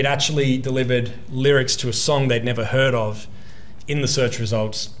 and it actually delivered lyrics to a song they'd never heard of in the search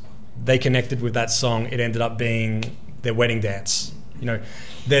results. They connected with that song. It ended up being their wedding dance. You know,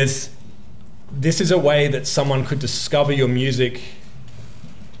 this is a way that someone could discover your music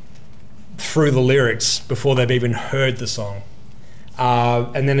through the lyrics before they've even heard the song.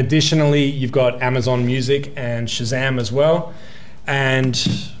 And then additionally, you've got Amazon Music and Shazam as well. And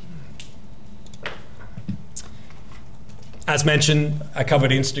as mentioned, I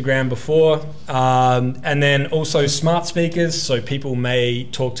covered Instagram before. And then also smart speakers. So people may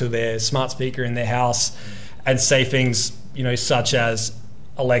talk to their smart speaker in their house and say things, you know, such as,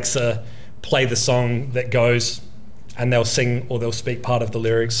 Alexa, play the song that goes, and they'll sing or they'll speak part of the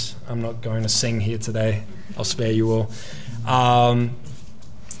lyrics. I'm not going to sing here today. I'll spare you all. And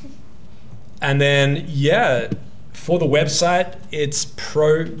then, yeah, for the website, it's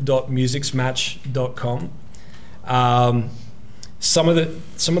pro.musicsmatch.com. Some of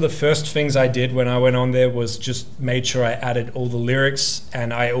the first things I did when I went on there was just made sure I added all the lyrics,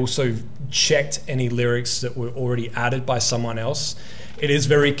 and I also checked any lyrics that were already added by someone else. It is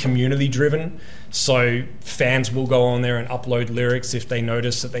very community driven, so fans will go on there and upload lyrics if they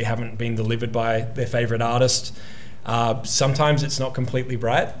notice that they haven't been delivered by their favorite artist. Sometimes it's not completely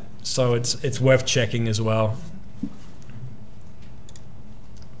right, so it's worth checking as well.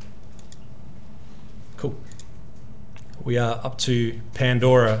 Cool. We are up to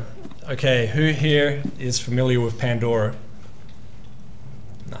Pandora. Okay, who here is familiar with Pandora?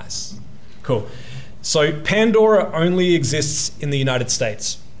 Nice. Cool. So Pandora only exists in the United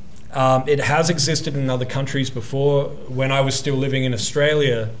States. It has existed in other countries before. When I was still living in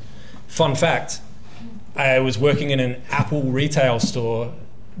Australia, fun fact, I was working in an Apple retail store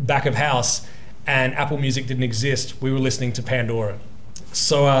back of house, and Apple Music didn't exist. We were listening to Pandora.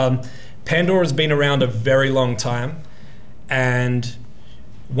 So Pandora's been around a very long time, and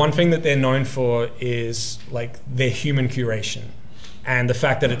one thing that they're known for is like their human curation and the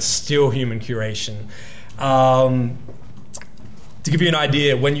fact that it's still human curation. To give you an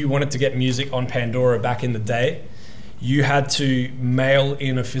idea, when you wanted to get music on Pandora back in the day, you had to mail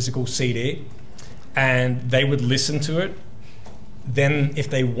in a physical CD, and they would listen to it. Then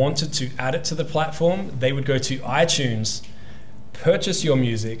if they wanted to add it to the platform, they would go to iTunes, purchase your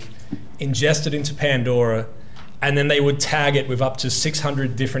music, ingest it into Pandora, and then they would tag it with up to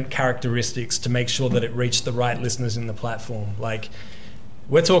 600 different characteristics to make sure that it reached the right listeners in the platform. Like,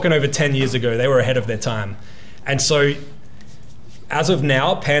 we're talking over 10 years ago, they were ahead of their time. And so as of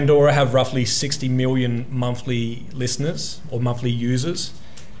now, Pandora have roughly 60 million monthly listeners or monthly users.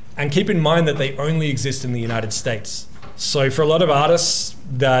 And keep in mind that they only exist in the United States. So for a lot of artists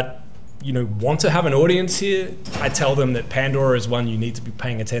that, you know, want to have an audience here, I tell them that Pandora is one you need to be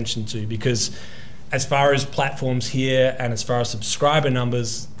paying attention to, because as far as platforms here and as far as subscriber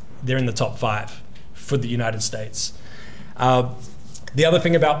numbers, they're in the top 5 for the United States. The other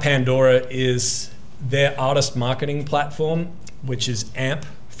thing about Pandora is their artist marketing platform, which is AMP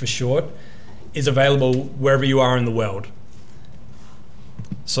for short, is available wherever you are in the world.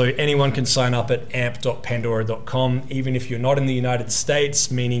 So anyone can sign up at amp.pandora.com, even if you're not in the United States,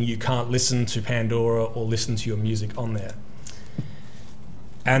 meaning you can't listen to Pandora or listen to your music on there.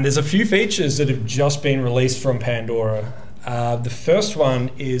 And there's a few features that have just been released from Pandora. The first one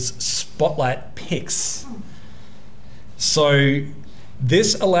is Spotlight Picks. So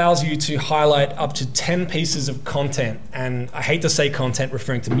this allows you to highlight up to 10 pieces of content. And I hate to say content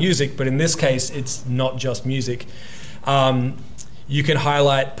referring to music, but in this case, it's not just music. You can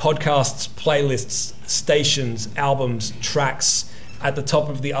highlight podcasts, playlists, stations, albums, tracks at the top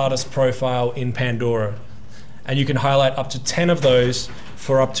of the artist profile in Pandora. And you can highlight up to 10 of those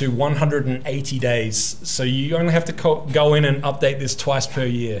for up to 180 days. So you only have to go in and update this twice per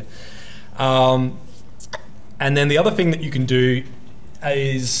year. And then the other thing that you can do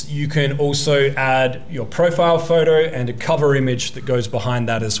is you can also add your profile photo and a cover image that goes behind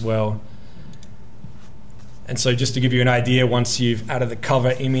that as well. And so just to give you an idea, once you've added the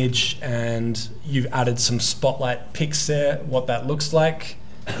cover image and you've added some spotlight pics there, what that looks like.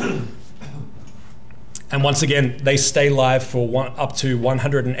 And once again, they stay live for up to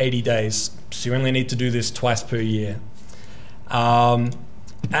 180 days. So you only need to do this twice per year. And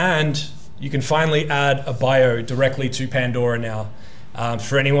you can finally add a bio directly to Pandora now.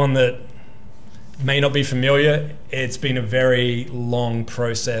 For anyone that may not be familiar, it's been a very long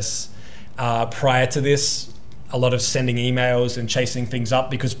process. Prior to this, a lot of sending emails and chasing things up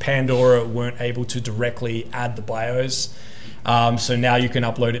because Pandora weren't able to directly add the bios. So now you can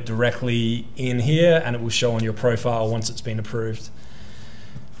upload it directly in here and it will show on your profile once it's been approved.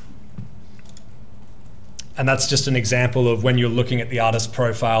 And that's just an example of when you're looking at the artist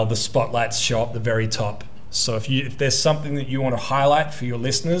profile, the spotlights show up at the very top. So if there's something that you want to highlight for your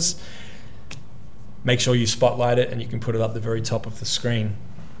listeners, make sure you spotlight it and you can put it up the very top of the screen.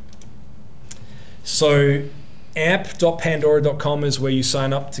 So amp.pandora.com is where you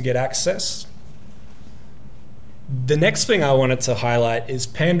sign up to get access. The next thing I wanted to highlight is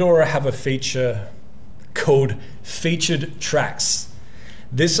Pandora have a feature called Featured Tracks.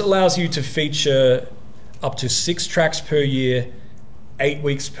 This allows you to feature up to 6 tracks per year, 8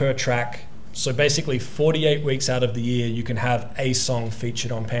 weeks per track. So basically 48 weeks out of the year, you can have a song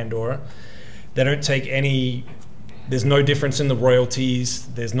featured on Pandora. They don't take any, there's no difference in the royalties,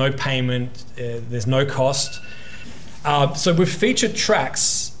 there's no payment, there's no cost. So with featured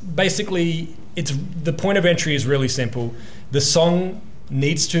tracks, basically the point of entry is really simple. The song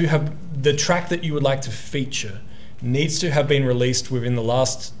needs to have, the track that you would like to feature needs to have been released within the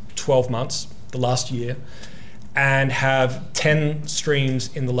last 12 months, the last year, and have 10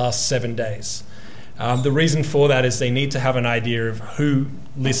 streams in the last 7 days. The reason for that is they need to have an idea of who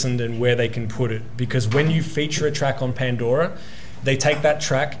listened and where they can put it, because when you feature a track on Pandora, they take that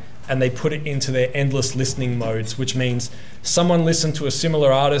track and they put it into their endless listening modes, which means someone listened to a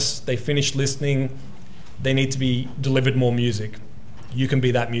similar artist, they finished listening, they need to be delivered more music. You can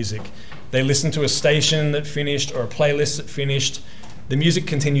be that music. They listened to a station that finished or a playlist that finished, the music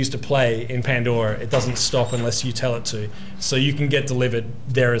continues to play in Pandora. It doesn't stop unless you tell it to. So you can get delivered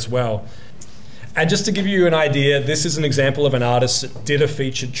there as well. And just to give you an idea, this is an example of an artist that did a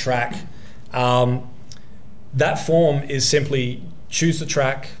featured track. That form is simply choose the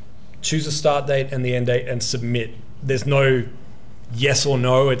track, choose the start date and the end date, and submit. There's no yes or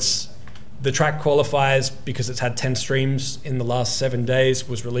no. It's the track qualifies because it's had 10 streams in the last 7 days,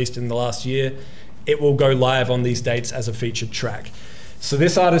 was released in the last year. It will go live on these dates as a featured track. So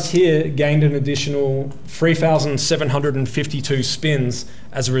this artist here gained an additional 3,752 spins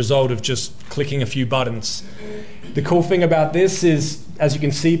as a result of just clicking a few buttons. The cool thing about this is, as you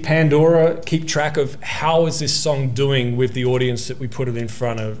can see, Pandora keep track of how is this song doing with the audience that we put it in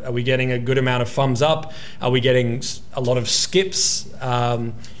front of. Are we getting a good amount of thumbs up? Are we getting a lot of skips?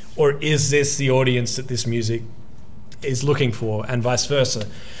 Or is this the audience that this music is looking for, and vice versa?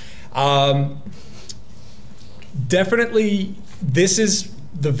 Definitely, this is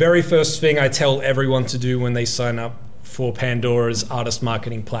the very first thing I tell everyone to do when they sign up for Pandora's artist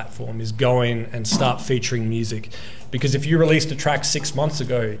marketing platform, is go in and start featuring music. Because if you released a track 6 months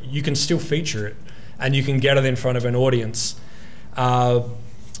ago, you can still feature it and you can get it in front of an audience.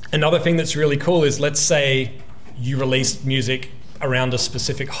 Another thing that's really cool is, let's say you released music around a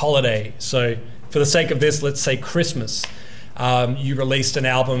specific holiday. So for the sake of this, let's say Christmas. You released an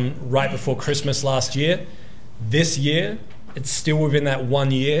album right before Christmas last year. This year, it's still within that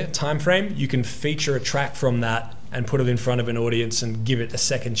 1 year time frame. You can feature a track from that and put it in front of an audience and give it a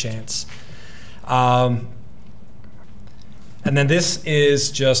second chance. And then this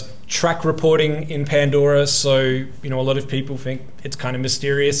is just track reporting in Pandora. So, you know, a lot of people think it's kind of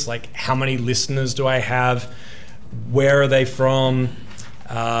mysterious, like how many listeners do I have? Where are they from?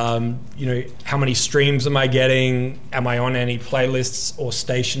 You know, how many streams am I getting? Am I on any playlists or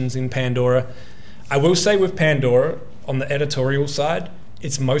stations in Pandora? I will say with Pandora, on the editorial side,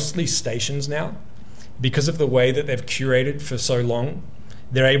 it's mostly stations now. Because of the way that they've curated for so long,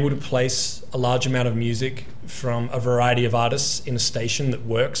 they're able to place a large amount of music from a variety of artists in a station that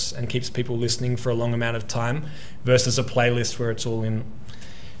works and keeps people listening for a long amount of time, versus a playlist where it's all in,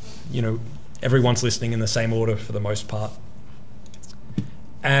 you know, everyone's listening in the same order for the most part.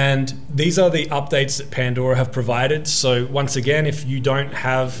 And these are the updates that Pandora have provided. So once again, if you don't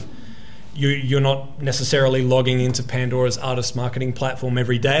have, you're not necessarily logging into Pandora's artist marketing platform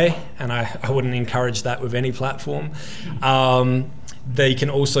every day, and I wouldn't encourage that with any platform. They can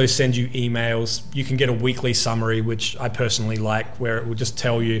also send you emails. You can get a weekly summary, which I personally like, where it will just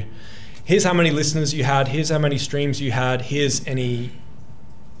tell you, here's how many listeners you had, here's how many streams you had, here's any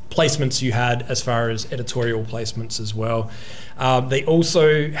placements you had as far as editorial placements as well. They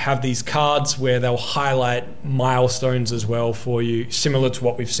also have these cards where they'll highlight milestones as well for you, similar to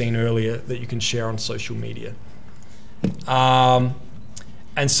what we've seen earlier, that you can share on social media. And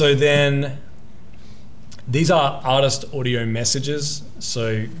so then these are artist audio messages.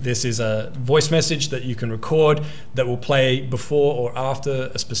 So this is a voice message that you can record that will play before or after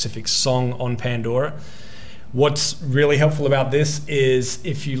a specific song on Pandora. What's really helpful about this is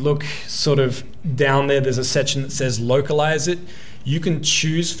if you look sort of down there, there's a section that says localize it. You can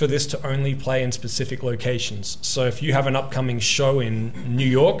choose for this to only play in specific locations. So if you have an upcoming show in New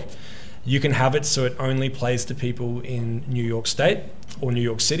York, you can have it so it only plays to people in New York State or New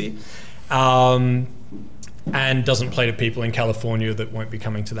York City, and doesn't play to people in California that won't be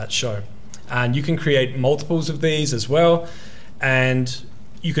coming to that show. And you can create multiples of these as well. And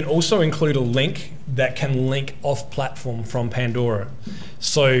you can also include a link that can link off platform from Pandora.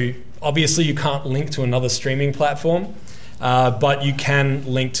 So obviously you can't link to another streaming platform, but you can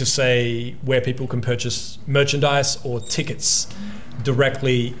link to, say, where people can purchase merchandise or tickets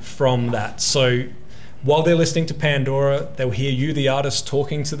directly from that. So while they're listening to Pandora, they'll hear you, the artist,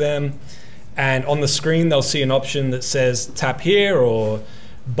 talking to them. And on the screen, they'll see an option that says tap here or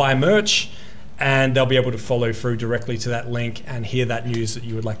buy merch, and they'll be able to follow through directly to that link and hear that news that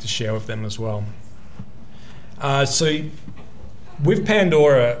you would like to share with them as well. So with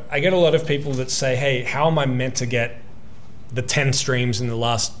Pandora, I get a lot of people that say, hey, how am I meant to get the 10 streams in the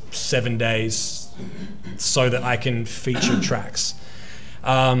last 7 days so that I can feature tracks?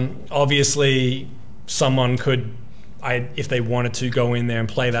 Obviously, someone could, if they wanted to, go in there and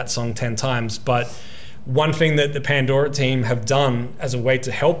play that song 10 times. But one thing that the Pandora team have done as a way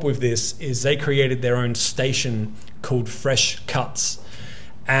to help with this is they created their own station called Fresh Cuts.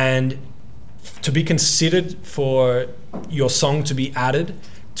 And to be considered for your song to be added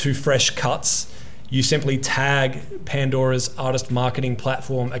to Fresh Cuts, you simply tag Pandora's artist marketing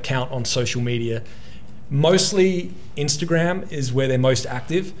platform account on social media. Mostly Instagram is where they're most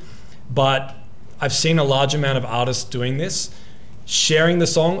active, but I've seen a large amount of artists doing this, sharing the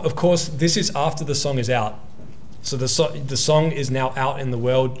song. Of course, this is after the song is out. So the song is now out in the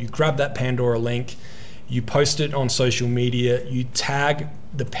world. You grab that Pandora link, you post it on social media, you tag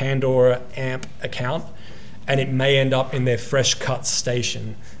the Pandora AMP account, and it may end up in their Fresh Cuts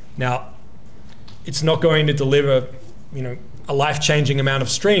station. Now, it's not going to deliver, a life-changing amount of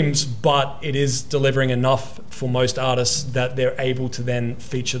streams, but it is delivering enough for most artists that they're able to then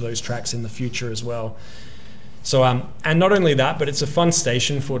feature those tracks in the future as well. So, and not only that, but it's a fun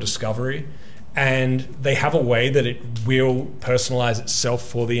station for discovery, and they have a way that it will personalize itself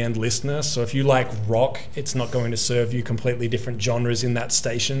for the end listener. So if you like rock, it's not going to serve you completely different genres in that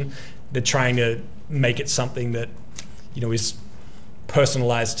station. They're trying to make it something that, is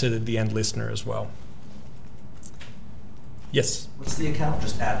personalized to the end listener as well. Yes? What's the account?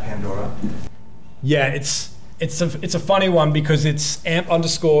 Just at Pandora? Yeah, it's a funny one because it's amp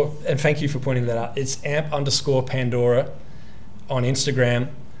underscore, and thank you for pointing that out, it's amp underscore Pandora on Instagram,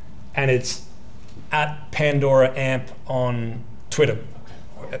 and it's at Pandora amp on Twitter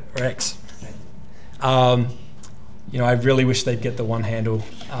or X. I really wish they'd get the one handle,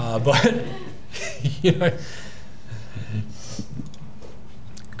 but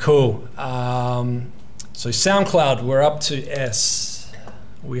cool. So SoundCloud, we're up to S.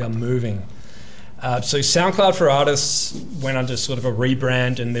 We are moving. So SoundCloud for Artists went under sort of a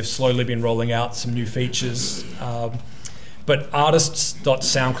rebrand, and they've slowly been rolling out some new features. But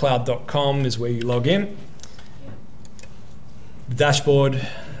artists.soundcloud.com is where you log in. The dashboard.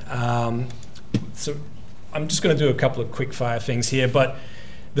 So I'm just going to do a couple of quick fire things here, but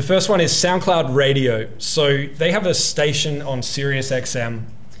the first one is SoundCloud Radio. So they have a station on SiriusXM,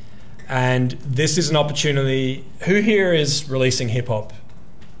 and this is an opportunity. Who here is releasing hip hop?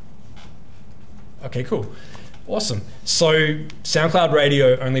 Okay, cool. Awesome. So SoundCloud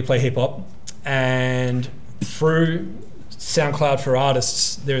Radio only play hip hop, and through SoundCloud for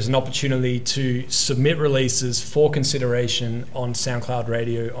Artists, there's an opportunity to submit releases for consideration on SoundCloud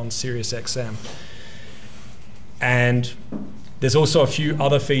Radio on SiriusXM. And there's also a few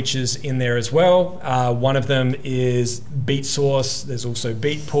other features in there as well. One of them is Beat Source. There's also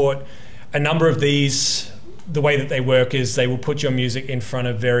Beatport. A number of these, the way that they work is they will put your music in front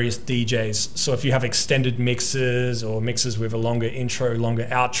of various DJs. So if you have extended mixes or mixes with a longer intro, longer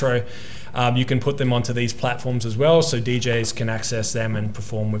outro, you can put them onto these platforms as well, so DJs can access them and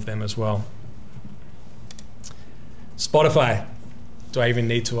perform with them as well. Spotify. Do I even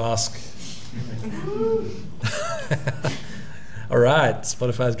need to ask? All right,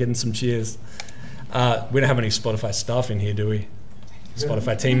 Spotify's getting some cheers. We don't have any Spotify staff in here, do we?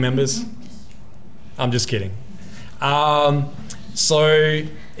 Spotify team members. I'm just kidding. So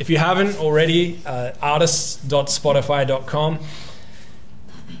if you haven't already, artists.spotify.com.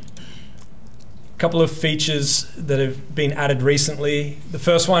 A couple of features that have been added recently. The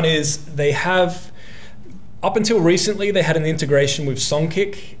first one is they have, up until recently, they had an integration with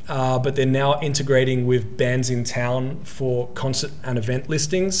Songkick, but they're now integrating with Bands in Town for concert and event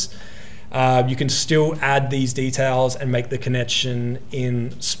listings. You can still add these details and make the connection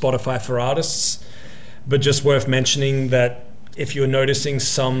in Spotify for Artists, but just worth mentioning that if you're noticing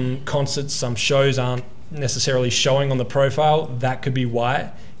some concerts, some shows aren't necessarily showing on the profile, that could be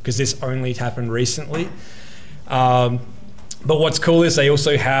why, because this only happened recently. But what's cool is they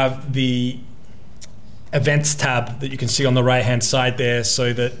also have the events tab that you can see on the right-hand side there,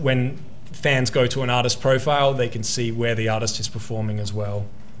 so that when fans go to an artist profile, they can see where the artist is performing as well.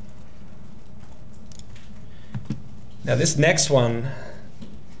 Now this next one,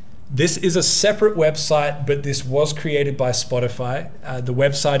 this is a separate website, but this was created by Spotify. The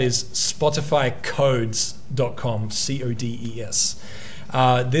website is spotifycodes.com, C-O-D-E-S.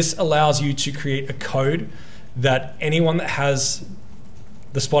 This allows you to create a code that anyone that has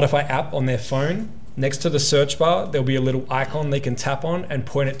the Spotify app on their phone, next to the search bar, there'll be a little icon they can tap on and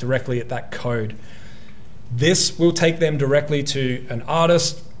point it directly at that code. This will take them directly to an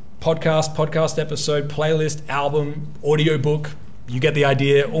artist, podcast episode, playlist, album, audiobook. You get the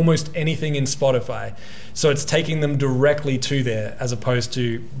idea, almost anything in Spotify. So it's taking them directly to there as opposed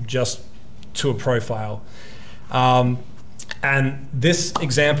to just to a profile. And this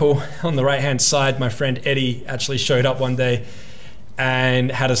example on the right-hand side, my friend Eddie actually showed up one day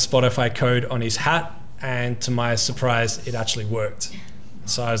and had a Spotify code on his hat, and to my surprise, it actually worked.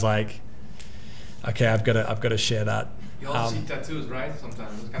 So I was like, okay, I've got to share that. You also see tattoos, right?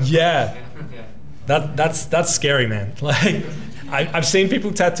 Sometimes. It's kind of yeah. Yeah. That's scary, man. Like, I've seen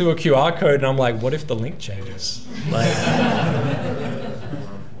people tattoo a QR code, and I'm like, what if the link changes? Like,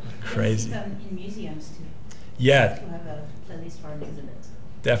 crazy. In museums too. Yeah. To have a playlist for an exhibit.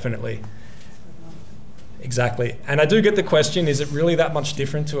 Definitely. Exactly. And I do get the question, is it really that much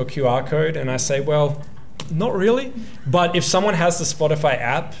different to a QR code? And I say, well, not really. But if someone has the Spotify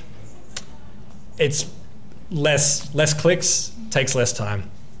app, it's less clicks, takes less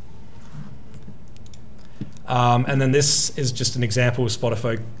time. And then this is just an example of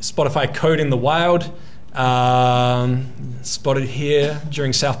Spotify code in the wild. Spotted here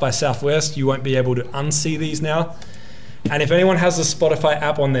during South by Southwest. You won't be able to unsee these now. And if anyone has the Spotify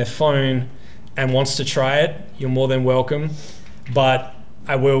app on their phone and wants to try it, you're more than welcome. But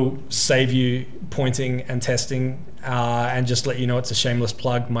I will save you pointing and testing and just let you know it's a shameless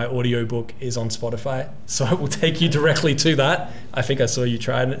plug. My audiobook is on Spotify, so it will take you directly to that. I think I saw you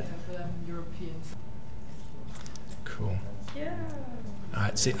trying it. Cool. Yeah. All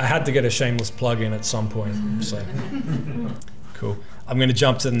right, see, I had to get a shameless plug in at some point, so cool. I'm going to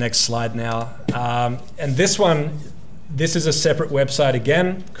jump to the next slide now. And this one, this is a separate website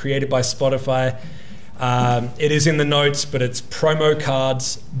again, created by Spotify. It is in the notes, but it's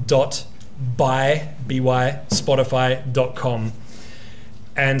promocards.by.spotify.com.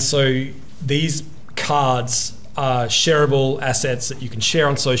 And so these cards are shareable assets that you can share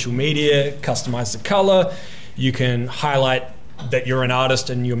on social media, customize the color. You can highlight that you're an artist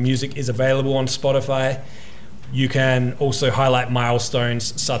and your music is available on Spotify. You can also highlight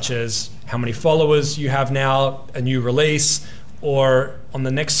milestones such as how many followers you have now, a new release, or on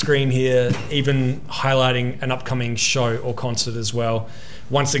the next screen here, even highlighting an upcoming show or concert as well.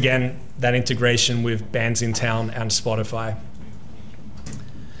 Once again, that integration with Bands in Town and Spotify.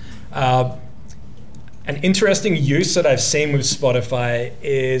 An interesting use that I've seen with Spotify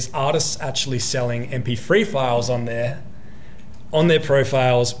is artists actually selling MP3 files on their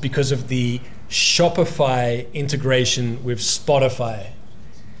profiles because of the Shopify integration with Spotify,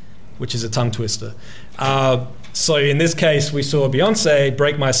 which is a tongue twister. So in this case, we saw Beyonce,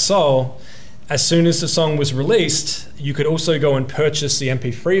 Break My Soul. As soon as the song was released, you could also go and purchase the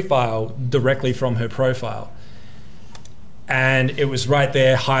MP3 file directly from her profile. And it was right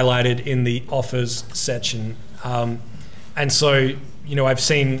there highlighted in the offers section. And so, you know, I've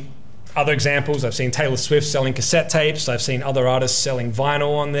seen other examples. I've seen Taylor Swift selling cassette tapes. I've seen other artists selling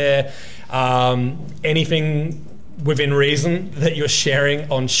vinyl on there. Anything within reason that you're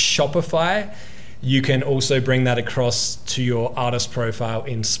sharing on Shopify, you can also bring that across to your artist profile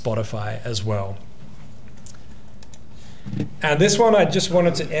in Spotify as well. And this one I just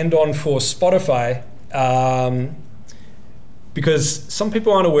wanted to end on for Spotify, because some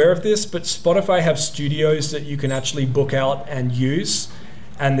people aren't aware of this, but Spotify have studios that you can actually book out and use,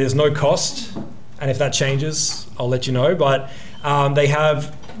 and there's no cost. And if that changes, I'll let you know. But They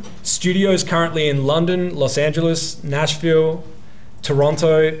have studios currently in London, Los Angeles, Nashville,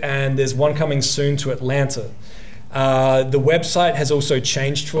 Toronto, and there's one coming soon to Atlanta. The website has also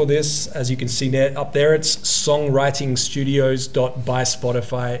changed for this. As you can see up there, it's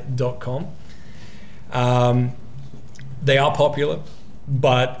songwritingstudios.byspotify.com. They are popular,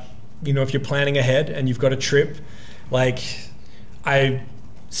 but if you're planning ahead and you've got a trip,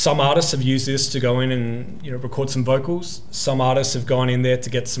 some artists have used this to go in and record some vocals. Some artists have gone in there to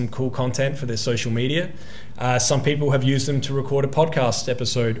get some cool content for their social media. Some people have used them to record a podcast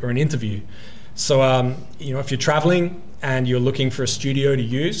episode or an interview. So, if you're traveling and you're looking for a studio to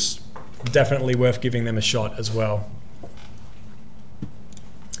use, definitely worth giving them a shot as well.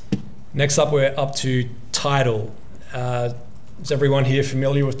 Next up, we're up to Tidal. Is everyone here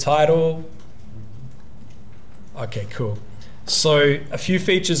familiar with Tidal? Okay, cool. So a few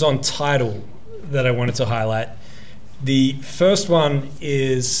features on Tidal that I wanted to highlight. The first one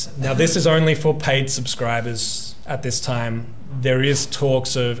is, now this is only for paid subscribers at this time. There is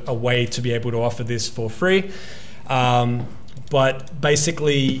talks of a way to be able to offer this for free. But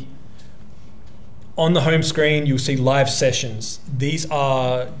basically, on the home screen, you'll see live sessions. These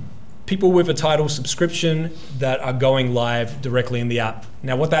are people with a Tidal subscription that are going live directly in the app.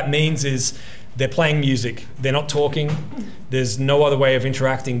 Now, what that means is they're playing music. They're not talking. There's no other way of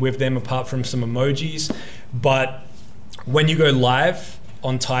interacting with them apart from some emojis. But when you go live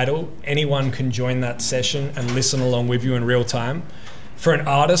on Tidal, anyone can join that session and listen along with you in real time. For an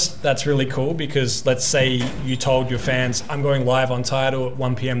artist, that's really cool because let's say you told your fans, I'm going live on Tidal at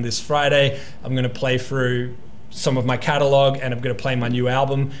 1 p.m. this Friday. I'm going to play through some of my catalog and I'm going to play my new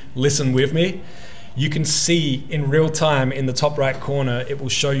album. Listen with me. You can see in real time in the top right corner, it will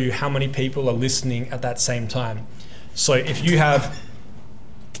show you how many people are listening at that same time. So if you have,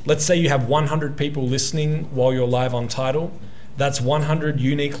 let's say you have 100 people listening while you're live on Tidal, that's 100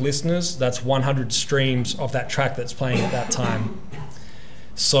 unique listeners, that's 100 streams of that track that's playing at that time.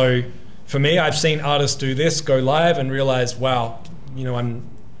 So for me, I've seen artists do this, go live and realize, wow,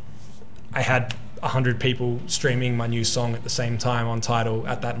 I had 100 people streaming my new song at the same time on Tidal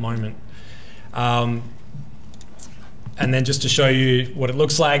at that moment. And then just to show you what it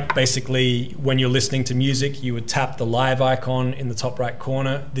looks like, basically when you're listening to music, you would tap the live icon in the top right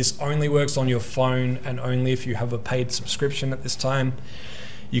corner. This only works on your phone and only if you have a paid subscription at this time.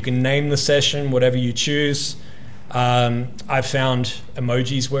 You can name the session, whatever you choose. I've found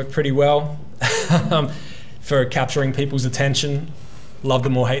emojis work pretty well for capturing people's attention. Love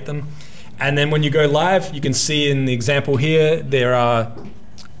them or hate them. And then when you go live, you can see in the example here, there are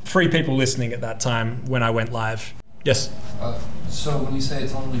 3 people listening at that time when I went live. Yes? So when you say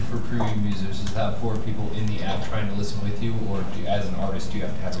it's only for premium users, is that for people in the app trying to listen with you, or as an artist, do you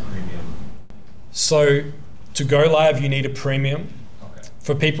have to have a premium? So to go live, you need a premium. Okay.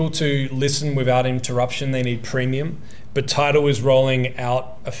 For people to listen without interruption, they need premium. But Tidal is rolling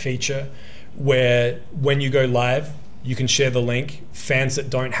out a feature where when you go live, you can share the link. Fans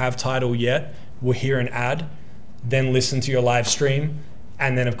that don't have Tidal yet will hear an ad, then listen to your live stream.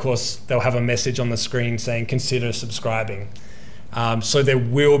 And then, of course, they'll have a message on the screen saying, consider subscribing. So there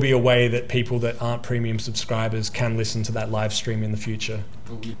will be a way that people that aren't premium subscribers can listen to that live stream in the future.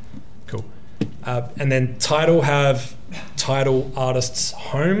 Cool. And then Tidal have Tidal Artists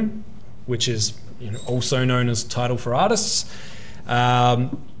Home, which is also known as Tidal for Artists.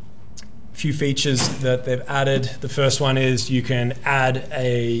 Few features that they've added. The first one is you can add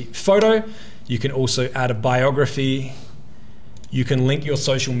a photo. You can also add a biography. You can link your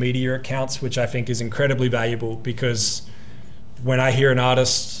social media accounts, which I think is incredibly valuable because when I hear an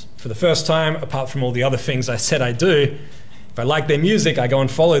artist for the first time, apart from all the other things I said I do, if I like their music, I go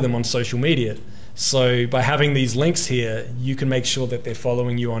and follow them on social media. So by having these links here, you can make sure that they're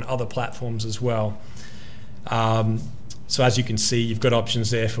following you on other platforms as well. So as you can see, you've got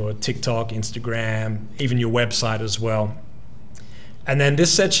options there for TikTok, Instagram, even your website as well. And then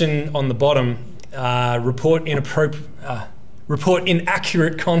this section on the bottom, report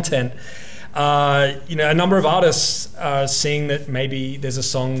inaccurate content. A number of artists are seeing that maybe there's a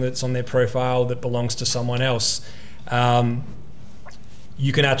song that's on their profile that belongs to someone else.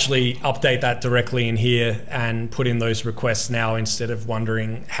 You can actually update that directly in here and put in those requests now instead of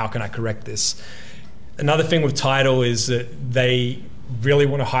wondering, how can I correct this? Another thing with Tidal is that they really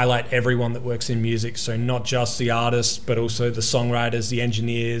want to highlight everyone that works in music. So not just the artists, but also the songwriters, the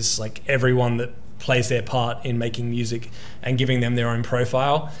engineers, like everyone that plays their part in making music and giving them their own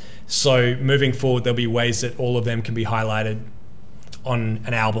profile. So moving forward, there'll be ways that all of them can be highlighted on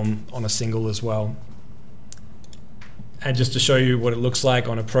an album, on a single as well. And just to show you what it looks like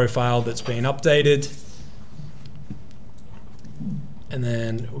on a profile that's been updated, and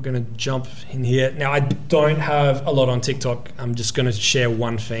then we're going to jump in here. Now, I don't have a lot on TikTok. I'm just going to share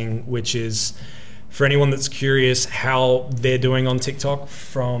one thing, which is for anyone that's curious how they're doing on TikTok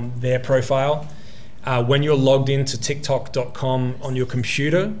from their profile. When you're logged into tiktok.com on your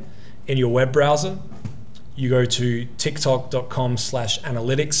computer in your web browser, you go to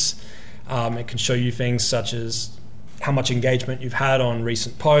tiktok.com/analytics. It can show you things such as how much engagement you've had on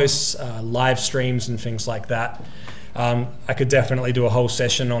recent posts, live streams, and things like that. I could definitely do a whole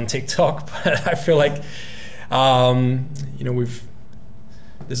session on TikTok, but I feel like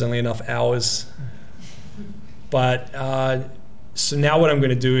there's only enough hours. But so now what I'm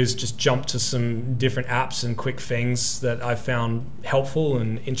going to do is just jump to some different apps and quick things that I found helpful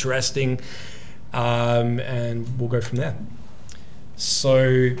and interesting, and we'll go from there.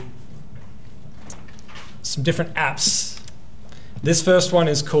 So some different apps. This first one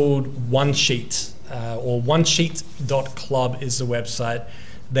is called OneSheet, or onesheet.club is the website.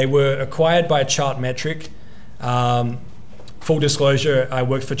 They were acquired by Chartmetric. Full disclosure, I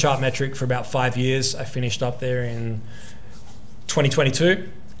worked for Chartmetric for about 5 years. I finished up there in 2022.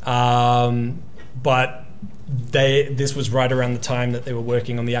 But this was right around the time that they were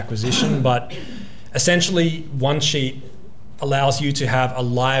working on the acquisition. But essentially, OneSheet allows you to have a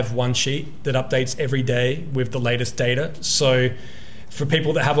live OneSheet that updates every day with the latest data. So for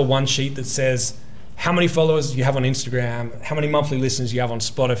people that have a OneSheet that says how many followers you have on Instagram, how many monthly listeners you have on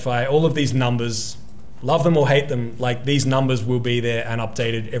Spotify, all of these numbers, love them or hate them, like these numbers will be there and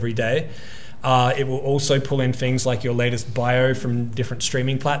updated every day. It will also pull in things like your latest bio from different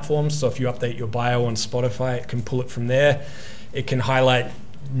streaming platforms. So if you update your bio on Spotify, it can pull it from there. It can highlight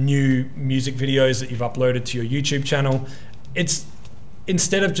new music videos that you've uploaded to your YouTube channel. It's,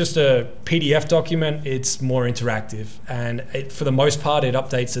 instead of just a PDF document, it's more interactive. And for the most part, it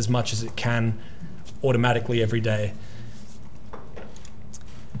updates as much as it can automatically every day.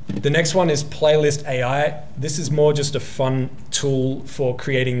 The next one is Playlist AI. This is more just a fun tool for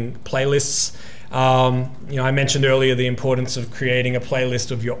creating playlists. I mentioned earlier the importance of creating a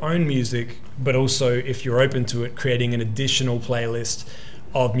playlist of your own music, but also, if you're open to it, creating an additional playlist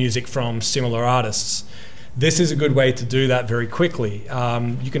of music from similar artists. This is a good way to do that very quickly.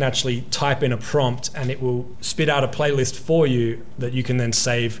 You can actually type in a prompt and it will spit out a playlist for you that you can then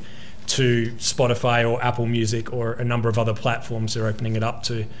save to Spotify or Apple Music or a number of other platforms they're opening it up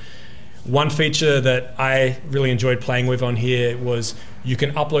to. One feature that I really enjoyed playing with on here was you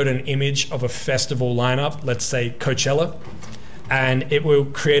can upload an image of a festival lineup, let's say Coachella, and it will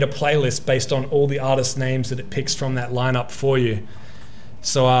create a playlist based on all the artist names that it picks from that lineup for you.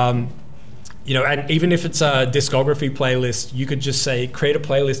 So, and even if it's a discography playlist, you could just say, create a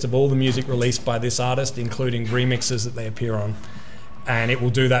playlist of all the music released by this artist, including remixes that they appear on. And it will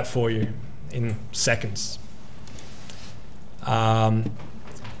do that for you in seconds. But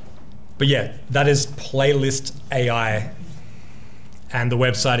yeah, that is Playlist AI. And the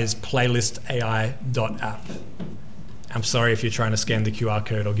website is playlistai.app. I'm sorry if you're trying to scan the QR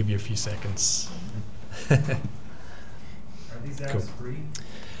code, I'll give you a few seconds. Are these apps free?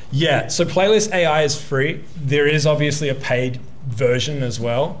 Yeah, so Playlist AI is free. There is obviously a paid version as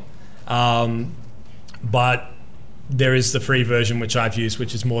well. But there is the free version, which I've used,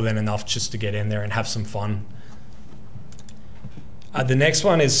 which is more than enough just to get in there and have some fun. The next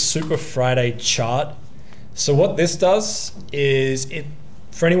one is Super Friday Chart. So what this does is,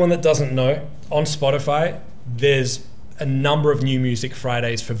 for anyone that doesn't know, on Spotify, there's a number of New Music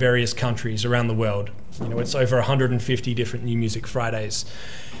Fridays for various countries around the world. It's over 150 different New Music Fridays.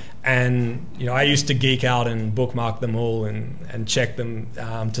 And I used to geek out and bookmark them all and check them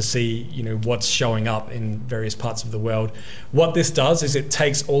to see what's showing up in various parts of the world. What this does is it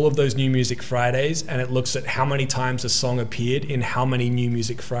takes all of those New Music Fridays and it looks at how many times a song appeared in how many New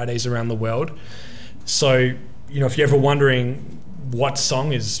Music Fridays around the world. So if you're ever wondering what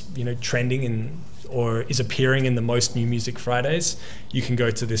song is trending or is appearing in the most New Music Fridays, you can go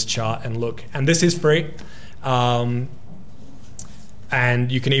to this chart and look. And this is free.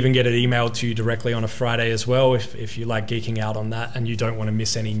 And you can even get it emailed to you directly on a Friday as well if you like geeking out on that and you don't want to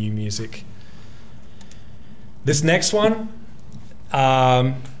miss any new music. This next one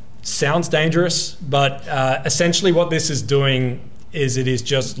sounds dangerous, but essentially what this is doing is it is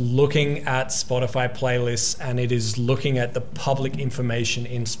just looking at Spotify playlists and it is looking at the public information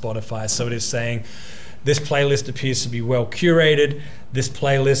in Spotify. So it is saying this playlist appears to be well curated. This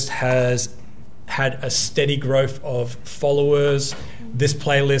playlist has had a steady growth of followers. This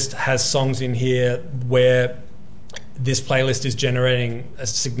playlist has songs in here where this playlist is generating a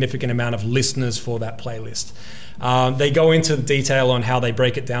significant amount of listeners for that playlist. They go into the detail on how they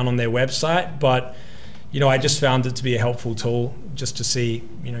break it down on their website, but I just found it to be a helpful tool just to see,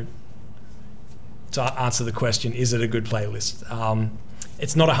 to answer the question, is it a good playlist?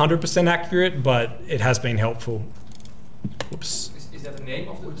 It's not 100% accurate, but it has been helpful. Whoops. Is that the name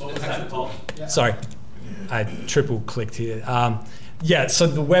of the Sorry, I triple clicked here. Yeah, so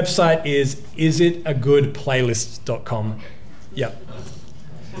the website is isitagoodplaylist.com. Yep.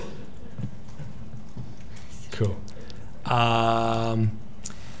 Cool. Now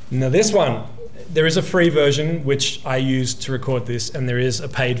this one, there is a free version which I use to record this, and there is a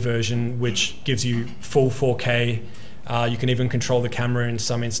paid version which gives you full 4K. You can even control the camera in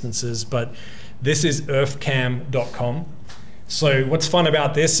some instances, but this is earthcam.com. So what's fun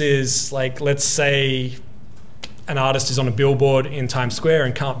about this is, like, let's say an artist is on a billboard in Times Square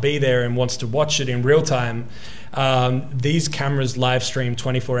and can't be there and wants to watch it in real time. These cameras live stream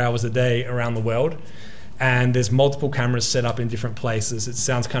 24 hours a day around the world, and there's multiple cameras set up in different places. It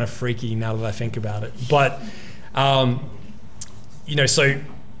sounds kind of freaky now that I think about it, but so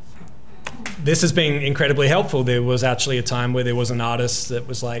this has been incredibly helpful. There was actually a time where there was an artist that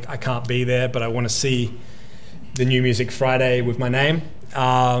was like, I can't be there, but I want to see the new Music Friday with my name.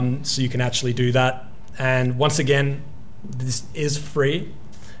 So you can actually do that. And once again, this is free,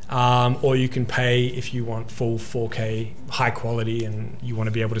 or you can pay if you want full 4K high quality and you want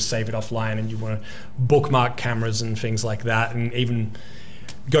to be able to save it offline and you want to bookmark cameras and things like that, and even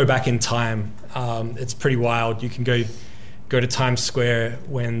go back in time. It's pretty wild. You can go to Times Square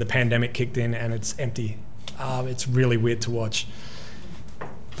when the pandemic kicked in and it's empty. It's really weird to watch,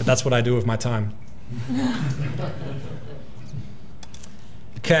 but that's what I do with my time.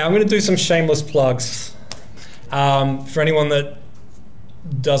 Okay, I'm going to do some shameless plugs. For anyone that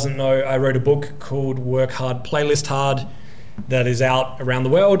doesn't know, I wrote a book called Work Hard, Playlist Hard that is out around the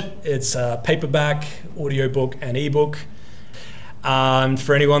world. It's a paperback, audiobook, and ebook.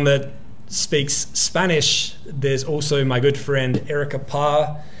 For anyone that speaks Spanish, there's also my good friend Erica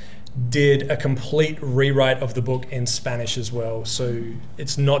Parr did a complete rewrite of the book in Spanish as well. So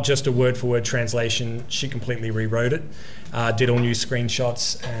it's not just a word-for-word translation. She completely rewrote it, did all new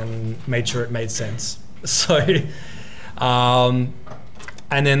screenshots, and made sure it made sense. So, and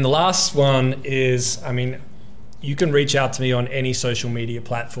then the last one is, you can reach out to me on any social media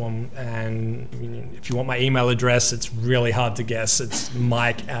platform, and if you want my email address, it's really hard to guess. It's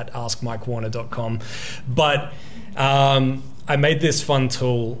mike@askmikewarner.com. But I made this fun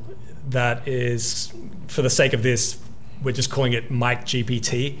tool that is, for the sake of this, we're just calling it Mike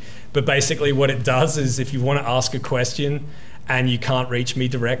GPT. But basically what it does is, if you want to ask a question and you can't reach me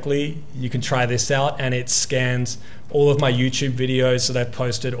directly, you can try this out, and it scans all of my YouTube videos that I've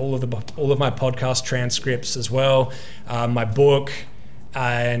posted, all of my podcast transcripts as well, my book,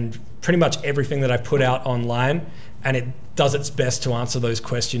 and pretty much everything that I've put out online, and it does its best to answer those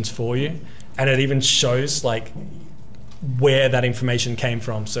questions for you. And it even shows like where that information came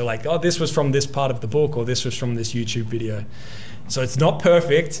from. So like, oh, this was from this part of the book, or this was from this YouTube video. So it's not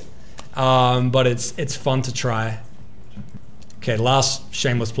perfect, but it's fun to try. Okay, last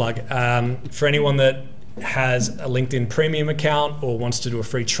shameless plug. For anyone that has a LinkedIn Premium account or wants to do a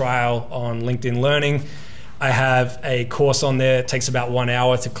free trial on LinkedIn Learning, I have a course on there. It takes about 1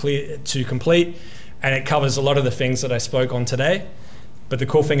 hour to complete, and it covers a lot of the things that I spoke on today. But the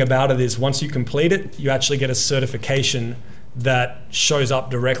cool thing about it is, once you complete it, you actually get a certification that shows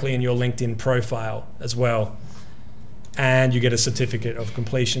up directly in your LinkedIn profile as well. And you get a certificate of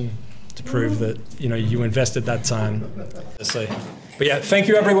completion to prove that you invested that time. So, but yeah, thank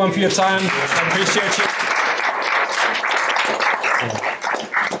you everyone for your time. I appreciate you.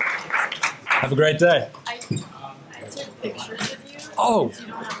 Have a great day. I took pictures of you. Oh, You don't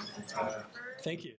have a photographer. thank you.